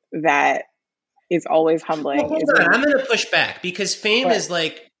thing that is always humbling. Well, hold on. I'm going to push back because fame is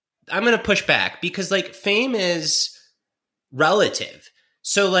I'm going to push back because fame is relative.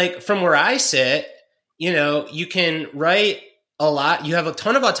 So from where I sit, you can write a lot. You have a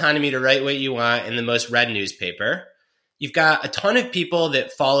ton of autonomy to write what you want in the most read newspaper. You've got a ton of people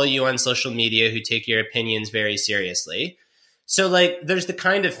that follow you on social media who take your opinions very seriously. So there's the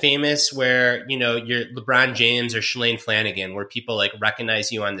kind of famous where, you're LeBron James or Shalane Flanagan, where people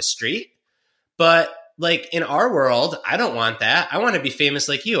recognize you on the street. But in our world, I don't want that. I want to be famous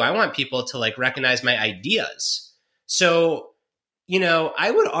like you. I want people to recognize my ideas. So,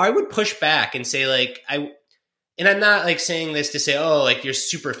 I would push back and say and I'm not saying this to say, oh, you're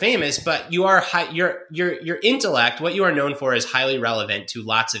super famous, but you are your intellect, what you are known for is highly relevant to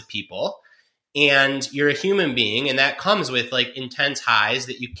lots of people. And you're a human being, and that comes with intense highs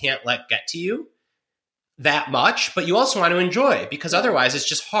that you can't let get to you that much, but you also want to enjoy because otherwise it's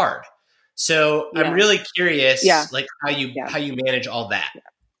just hard. So I'm really curious, how you manage all that.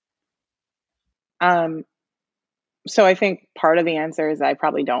 So I think part of the answer is I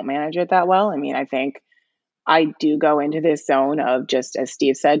probably don't manage it that well. I mean, I think I do go into this zone of just, as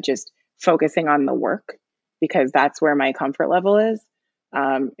Steve said, just focusing on the work because that's where my comfort level is.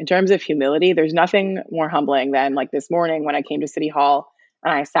 In terms of humility, there's nothing more humbling than this morning when I came to City Hall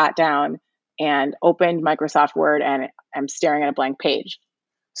and I sat down and opened Microsoft Word and I'm staring at a blank page.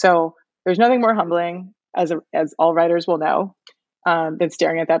 So there's nothing more humbling, as all writers will know, than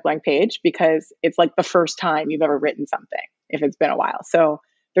staring at that blank page because it's the first time you've ever written something, if it's been a while. So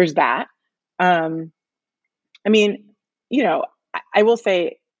there's that. I mean, I will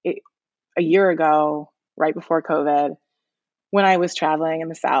say a year ago, right before COVID, when I was traveling in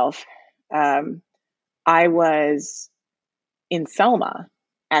the South, I was in Selma,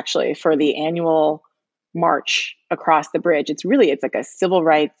 actually, for the annual march across the bridge. It's a civil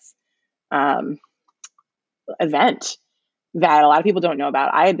rights event that a lot of people don't know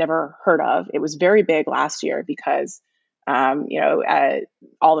about. I had never heard of. It was very big last year because, all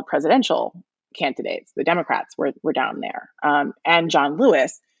the presidential candidates, the Democrats were down there. And John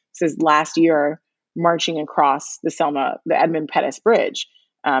Lewis, this is last year, marching across the Edmund Pettus Bridge.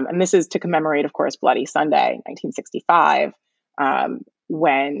 And this is to commemorate, of course, Bloody Sunday, 1965,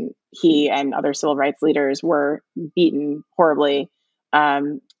 when he and other civil rights leaders were beaten horribly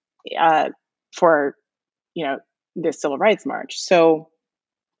for, this civil rights march. So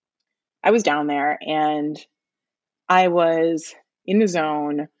I was down there and I was in the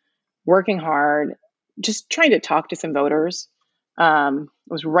zone, working hard, just trying to talk to some voters. It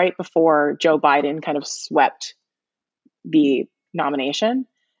was right before Joe Biden kind of swept the nomination.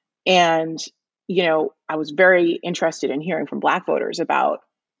 And, I was very interested in hearing from Black voters about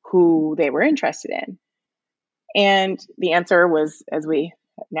who they were interested in. And the answer was, as we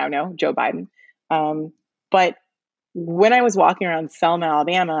now know, Joe Biden. But when I was walking around Selma,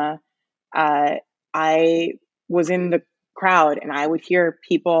 Alabama, I was in the crowd and I would hear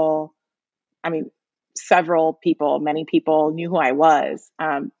people, several people, many people knew who I was,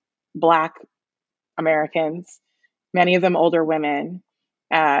 Black Americans, many of them older women.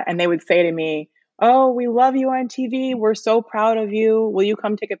 And they would say to me, "Oh, we love you on TV. We're so proud of you. Will you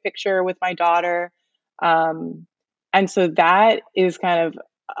come take a picture with my daughter?" And so that is kind of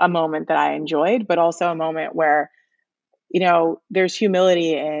a moment that I enjoyed, but also a moment where, there's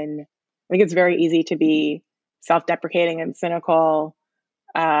humility in, I think it's very easy to be self-deprecating and cynical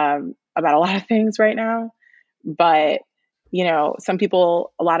about a lot of things right now. But, some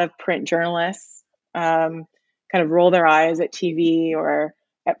people, a lot of print journalists kind of roll their eyes at TV or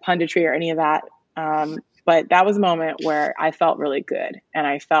at punditry or any of that. But that was a moment where I felt really good. And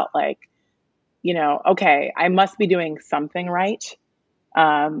I felt like, okay, I must be doing something right.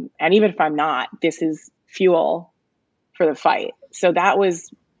 And even if I'm not, this is fuel for the fight. So that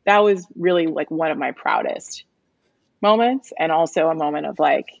was really one of my proudest moments, and also a moment of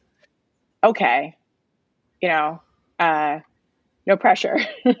okay, no pressure.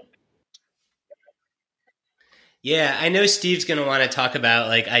 Yeah, I know Steve's going to want to talk about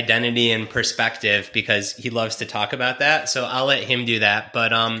identity and perspective because he loves to talk about that. So I'll let him do that.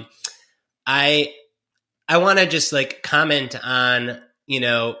 But I want to just comment on,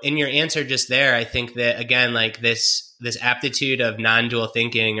 in your answer just there, I think that again, this aptitude of non-dual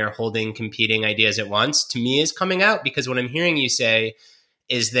thinking or holding competing ideas at once to me is coming out, because what I'm hearing you say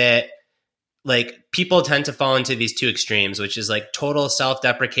is that people tend to fall into these two extremes, which is total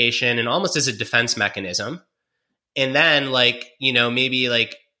self-deprecation and almost as a defense mechanism. And then maybe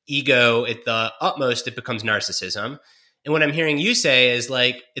ego at the utmost, it becomes narcissism. And what I'm hearing you say is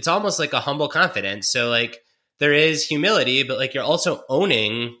it's almost like a humble confidence. So there is humility, but like you're also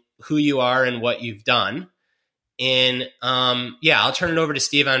owning who you are and what you've done. And I'll turn it over to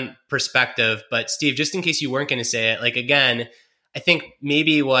Steve on perspective. But Steve, just in case you weren't going to say it, like, again, I think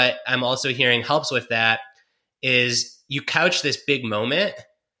maybe what I'm also hearing helps with that is you couch this big moment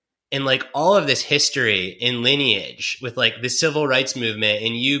in like all of this history and lineage with like the civil rights movement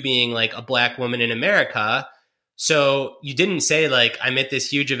and you being like a Black woman in America. So you didn't say like, I'm at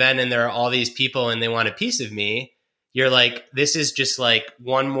this huge event and there are all these people and they want a piece of me. You're like, this is just like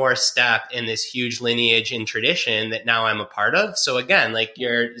one more step in this huge lineage and tradition that now I'm a part of. So again, like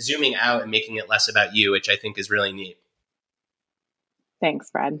you're zooming out and making it less about you, which I think is really neat.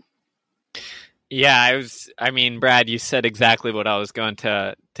 Thanks, Brad. Yeah, Brad, you said exactly what I was going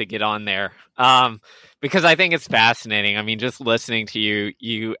to get on there. Because I think it's fascinating. I mean, just listening to you,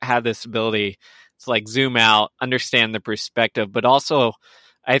 you have this ability to like zoom out, understand the perspective, but also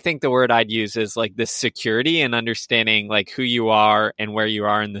I think the word I'd use is like this security and understanding like who you are and where you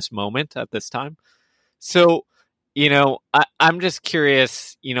are in this moment at this time. So, I'm just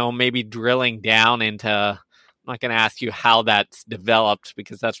curious, maybe drilling down into, I'm not going to ask you how that's developed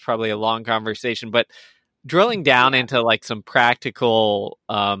because that's probably a long conversation, but drilling down into like some practical,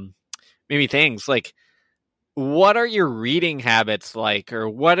 maybe things like, what are your reading habits like, or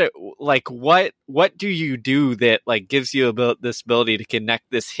what do you do that like gives you this ability to connect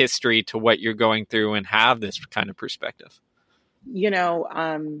this history to what you're going through and have this kind of perspective?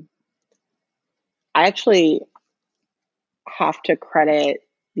 I actually have to credit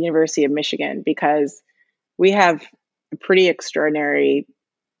the University of Michigan because we have a pretty extraordinary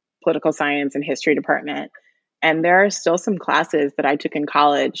political science and history department. And there are still some classes that I took in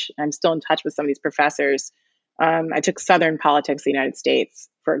college. I'm still in touch with some of these professors. I took Southern Politics of the United States,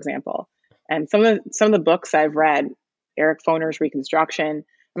 for example. And some of the books I've read, Eric Foner's Reconstruction,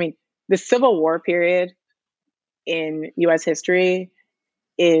 I mean, the Civil War period in U.S. history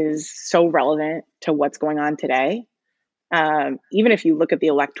is so relevant to what's going on today. Even if you look at the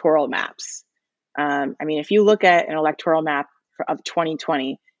electoral maps, if you look at an electoral map of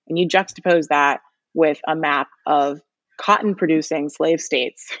 2020 and you juxtapose that with a map of cotton producing slave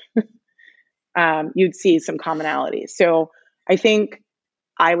states, you'd see some commonalities. So I think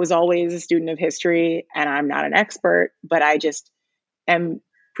I was always a student of history and I'm not an expert, but I just am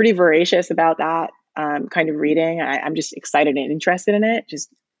pretty voracious about that kind of reading. I'm just excited and interested in it just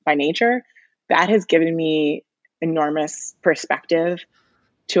by nature. That has given me enormous perspective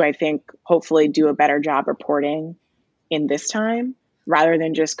to, I think, hopefully do a better job reporting in this time rather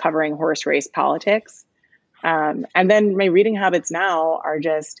than just covering horse race politics. And then my reading habits now are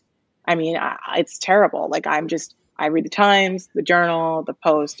just, it's terrible. Like I read the Times, the Journal, the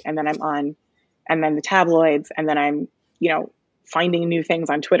Post, and then and then the tabloids. And then I'm, finding new things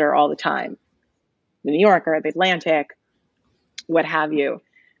on Twitter all the time. The New Yorker, the Atlantic, what have you.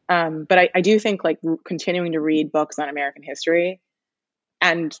 But I do think like continuing to read books on American history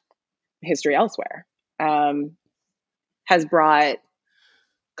and history elsewhere has brought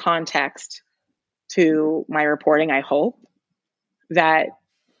context to my reporting, I hope, that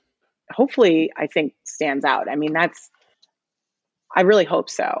hopefully I think stands out. I really hope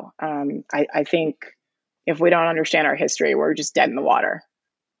so. I think if we don't understand our history, we're just dead in the water.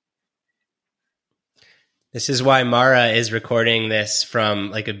 This is why Mara is recording this from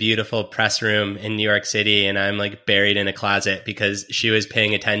like a beautiful press room in New York City. And I'm like buried in a closet because she was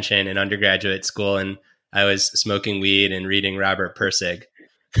paying attention in undergraduate school and I was smoking weed and reading Robert Pirsig,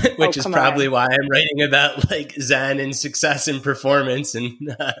 which is probably why I'm writing about like Zen and success and performance.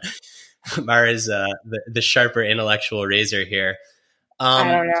 And Mara's the sharper intellectual razor here. I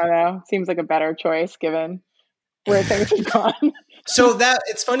don't know though. Seems like a better choice given where things have gone. So that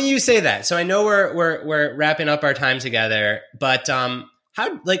it's funny you say that. So I know we're wrapping up our time together, but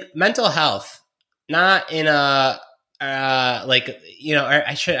how like mental health, not in a I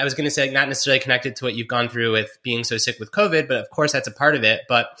was going to say like, not necessarily connected to what you've gone through with being so sick with COVID, but of course that's a part of it.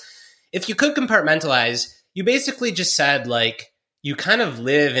 But if you could compartmentalize, you basically just said like you kind of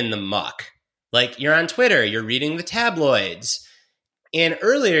live in the muck. Like you're on Twitter, you're reading the tabloids. And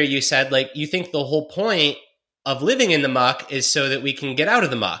earlier you said like you think the whole point of living in the muck is so that we can get out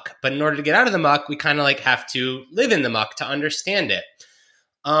of the muck. But in order to get out of the muck, we kind of like have to live in the muck to understand it.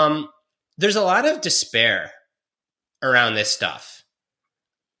 There's a lot of despair around this stuff.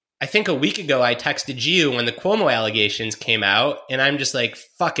 I think a week ago I texted you when the Cuomo allegations came out and I'm just like,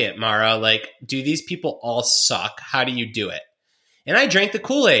 fuck it, Mara. Like, do these people all suck? How do you do it? And I drank the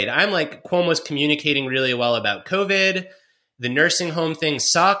Kool-Aid. I'm like, Cuomo's communicating really well about COVID. The nursing home thing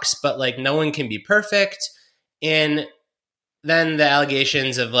sucks, but like no one can be perfect. And then the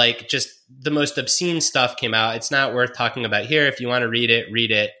allegations of like just the most obscene stuff came out. It's not worth talking about here. If you want to read it,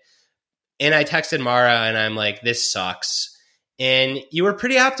 read it. And I texted Mara and I'm like, this sucks. And you were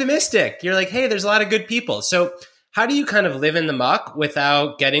pretty optimistic. You're like, hey, there's a lot of good people. So how do you kind of live in the muck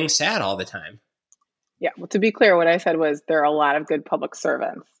without getting sad all the time? Yeah. Well, to be clear, what I said was there are a lot of good public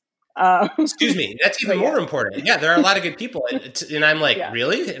servants. Excuse me. That's even more important. Yeah, there are a lot of good people. And I'm like,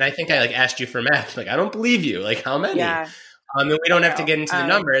 really? And I think I like asked you for math. Like, I don't believe you. Like, how many? Yeah. And we don't have to get into the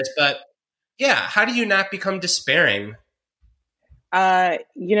numbers, but yeah, how do you not become despairing? You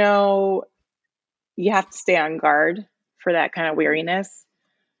know, you have to stay on guard for that kind of weariness.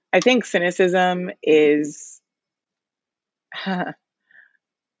 I think cynicism is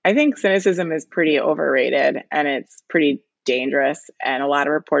pretty overrated, and it's pretty dangerous, and a lot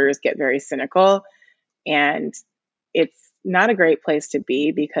of reporters get very cynical, and it's not a great place to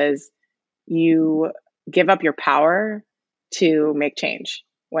be because you give up your power to make change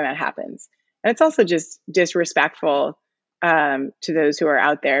when that happens. And it's also just disrespectful to those who are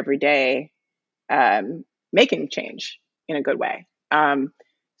out there every day making change in a good way.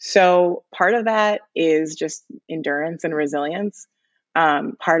 So part of that is just endurance and resilience.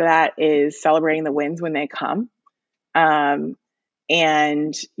 Part of that is celebrating the wins when they come. And,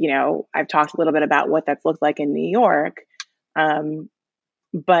 you know, I've talked a little bit about what that's looked like in New York.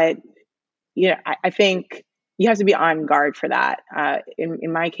 But, you know, I think you have to be on guard for that.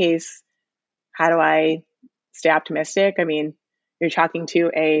 In my case, how do I stay optimistic? I mean, you're talking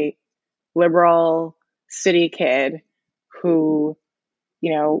to a liberal city kid who,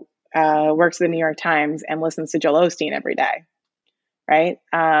 you know, works at the New York Times and listens to Joel Osteen every day, right?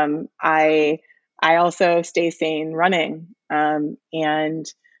 I also stay sane running, and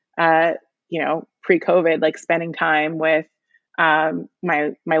you know, pre-COVID, like spending time with my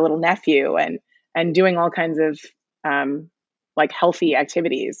little nephew and doing all kinds of like healthy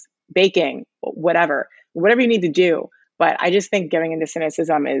activities, baking, whatever you need to do. But I just think getting into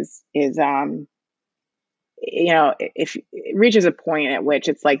cynicism is you know, if it reaches a point at which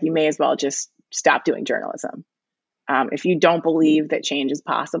it's like you may as well just stop doing journalism. If you don't believe that change is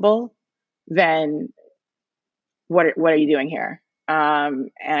possible, then what are you doing here?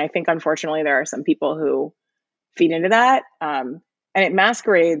 And I think unfortunately there are some people who feed into that, and it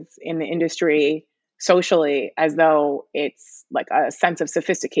masquerades in the industry socially as though it's like a sense of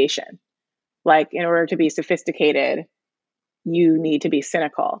sophistication. Like in order to be sophisticated, you need to be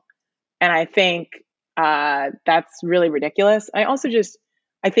cynical. And I think that's really ridiculous. I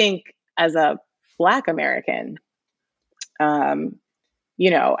think as a Black American, you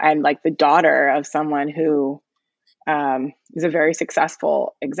know, and like the daughter of someone who is a very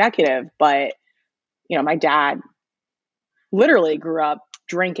successful executive, but, you know, my dad literally grew up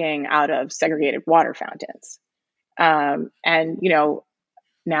drinking out of segregated water fountains. And, you know,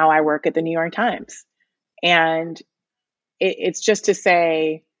 now I work at the New York Times. And it's just to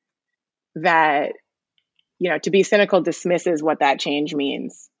say that, you know, to be cynical dismisses what that change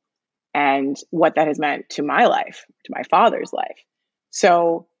means and what that has meant to my life, to my father's life.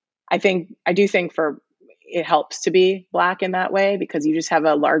 So I do think it helps to be Black in that way because you just have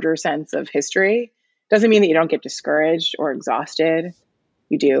a larger sense of history. Doesn't mean that you don't get discouraged or exhausted.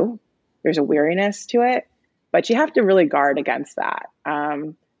 You do. There's a weariness to it, but you have to really guard against that.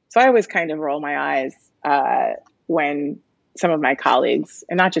 So I always kind of roll my eyes when some of my colleagues,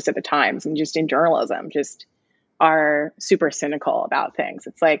 and not just at the Times and just in journalism, just are super cynical about things.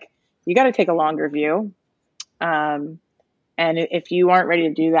 It's like, you got to take a longer view. And if you aren't ready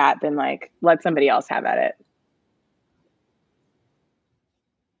to do that, then like, let somebody else have at it.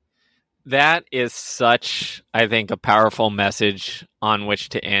 That is such, I think, a powerful message on which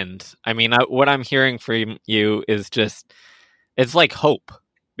to end. I mean, what I'm hearing from you is just, it's like hope,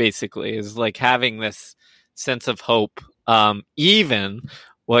 basically. It's like having this sense of hope, even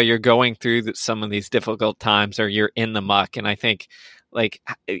while you're going through some of these difficult times or you're in the muck. And I think like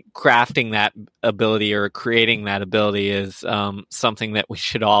crafting that ability or creating that ability is something that we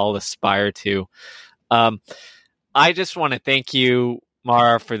should all aspire to. I just want to thank you,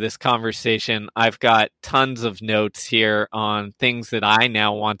 Mara, for this conversation. I've got tons of notes here on things that I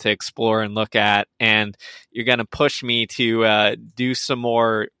now want to explore and look at, and you're going to push me to do some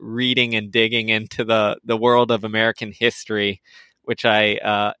more reading and digging into the world of American history, which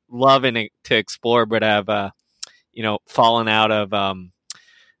I love to explore, but I've fallen out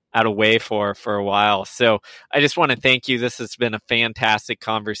of way for a while. So I just want to thank you. This has been a fantastic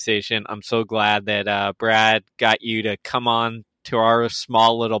conversation. I'm so glad that Brad got you to come on to our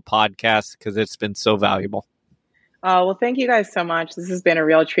small little podcast because it's been so valuable. Oh, well, thank you guys so much. This has been a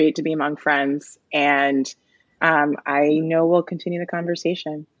real treat to be among friends, and I know we'll continue the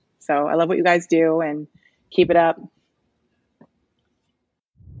conversation. So I love what you guys do, and keep it up.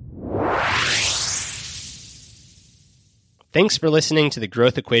 Thanks for listening to the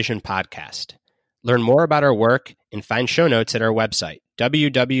Growth Equation podcast. Learn more about our work and find show notes at our website,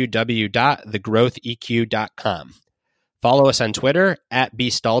 www.thegrowtheq.com. Follow us on Twitter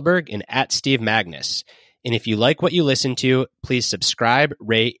 @bstallberg and @SteveMagnus. And if you like what you listen to, please subscribe,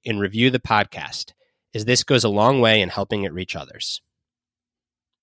 rate, and review the podcast, as this goes a long way in helping it reach others.